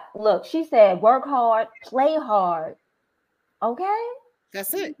a lot. Look, she said work hard, play hard. Okay?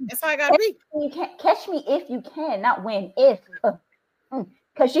 That's it. That's how I gotta be. You can't catch me if you can, not when, if.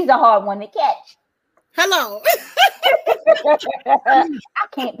 Because she's a hard one to catch. Hello. I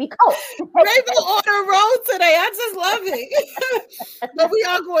can't be cold. Rainbow on the road today. I just love it. But we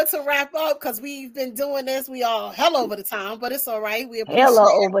are going to wrap up because we've been doing this. We are hell over the time, but it's all right. We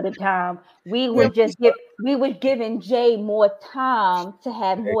over the time. We were giving Jay more time to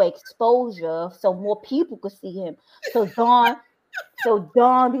have more exposure, so more people could see him. So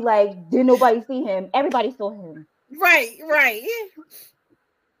Dawn be like, didn't nobody see him? Everybody saw him. Right.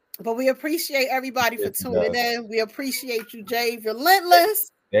 But we appreciate everybody for tuning in. We appreciate you, Jay.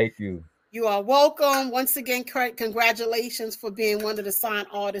 Relentless. Thank you. You are welcome. Once again, congratulations for being one of the signed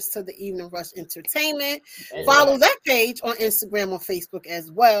artists to the Evening Rush Entertainment. Follow that page on Instagram or Facebook as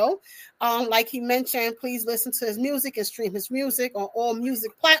well. Like he mentioned, please listen to his music and stream his music on all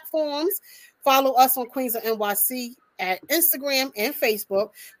music platforms. Follow us on Queens of NYC at Instagram and Facebook.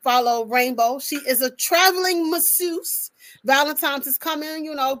 Follow Rainbow. She is a traveling masseuse. Valentine's is coming,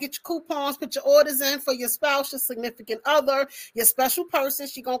 get your coupons, put your orders in for your spouse, your significant other, your special person.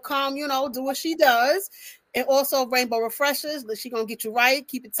 She gonna come, do what she does. And also Rainbow Refreshers. She gonna get you right,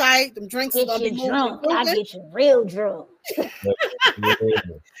 keep it tight. Them drinks are gonna be drunk. I get you real drunk.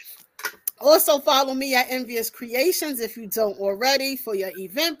 Also, follow me at Envious Creations if you don't already for your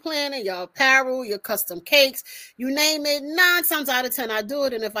event planning, your apparel, your custom cakes, you name it. 9 times out of 10, I do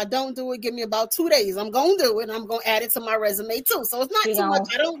it. And if I don't do it, give me about 2 days. I'm going to do it. And I'm going to add it to my resume too. So it's not too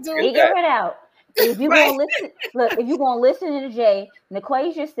much. I don't do it. Figure it out. If you're going to listen, if you're going to listen to Jay,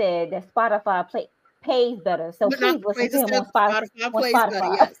 Niquasia said that Spotify pays better. So please listen to him on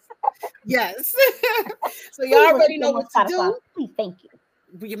Spotify. Yes. So y'all already know what to do. Please, thank you.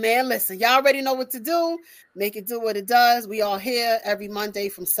 Man, listen, y'all already know what to do. Make it do what it does. We are here every Monday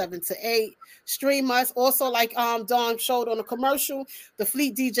from 7 to 8. Stream us. Also, like Dawn showed on the commercial, the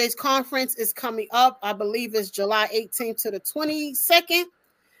Fleet DJs Conference is coming up. I believe it's July 18th to the 22nd.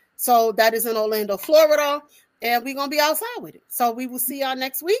 So that is in Orlando, Florida. And we're going to be outside with it. So we will see y'all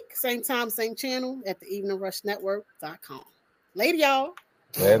next week. Same time, same channel at the eveningrushnetwork.com. Later, y'all.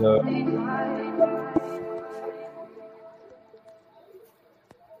 Later.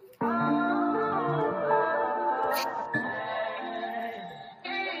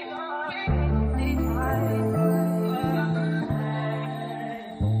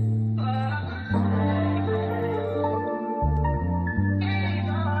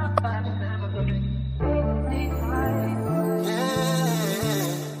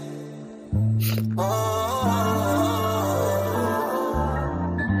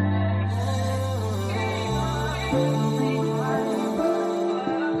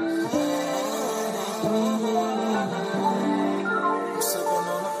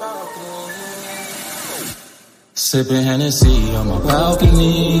 Sipping Hennessy on my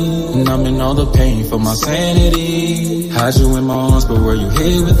balcony, and I'm in all the pain for my sanity. Had you in my arms, but were you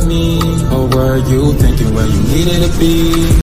here with me? Or were you thinking where you needed to be?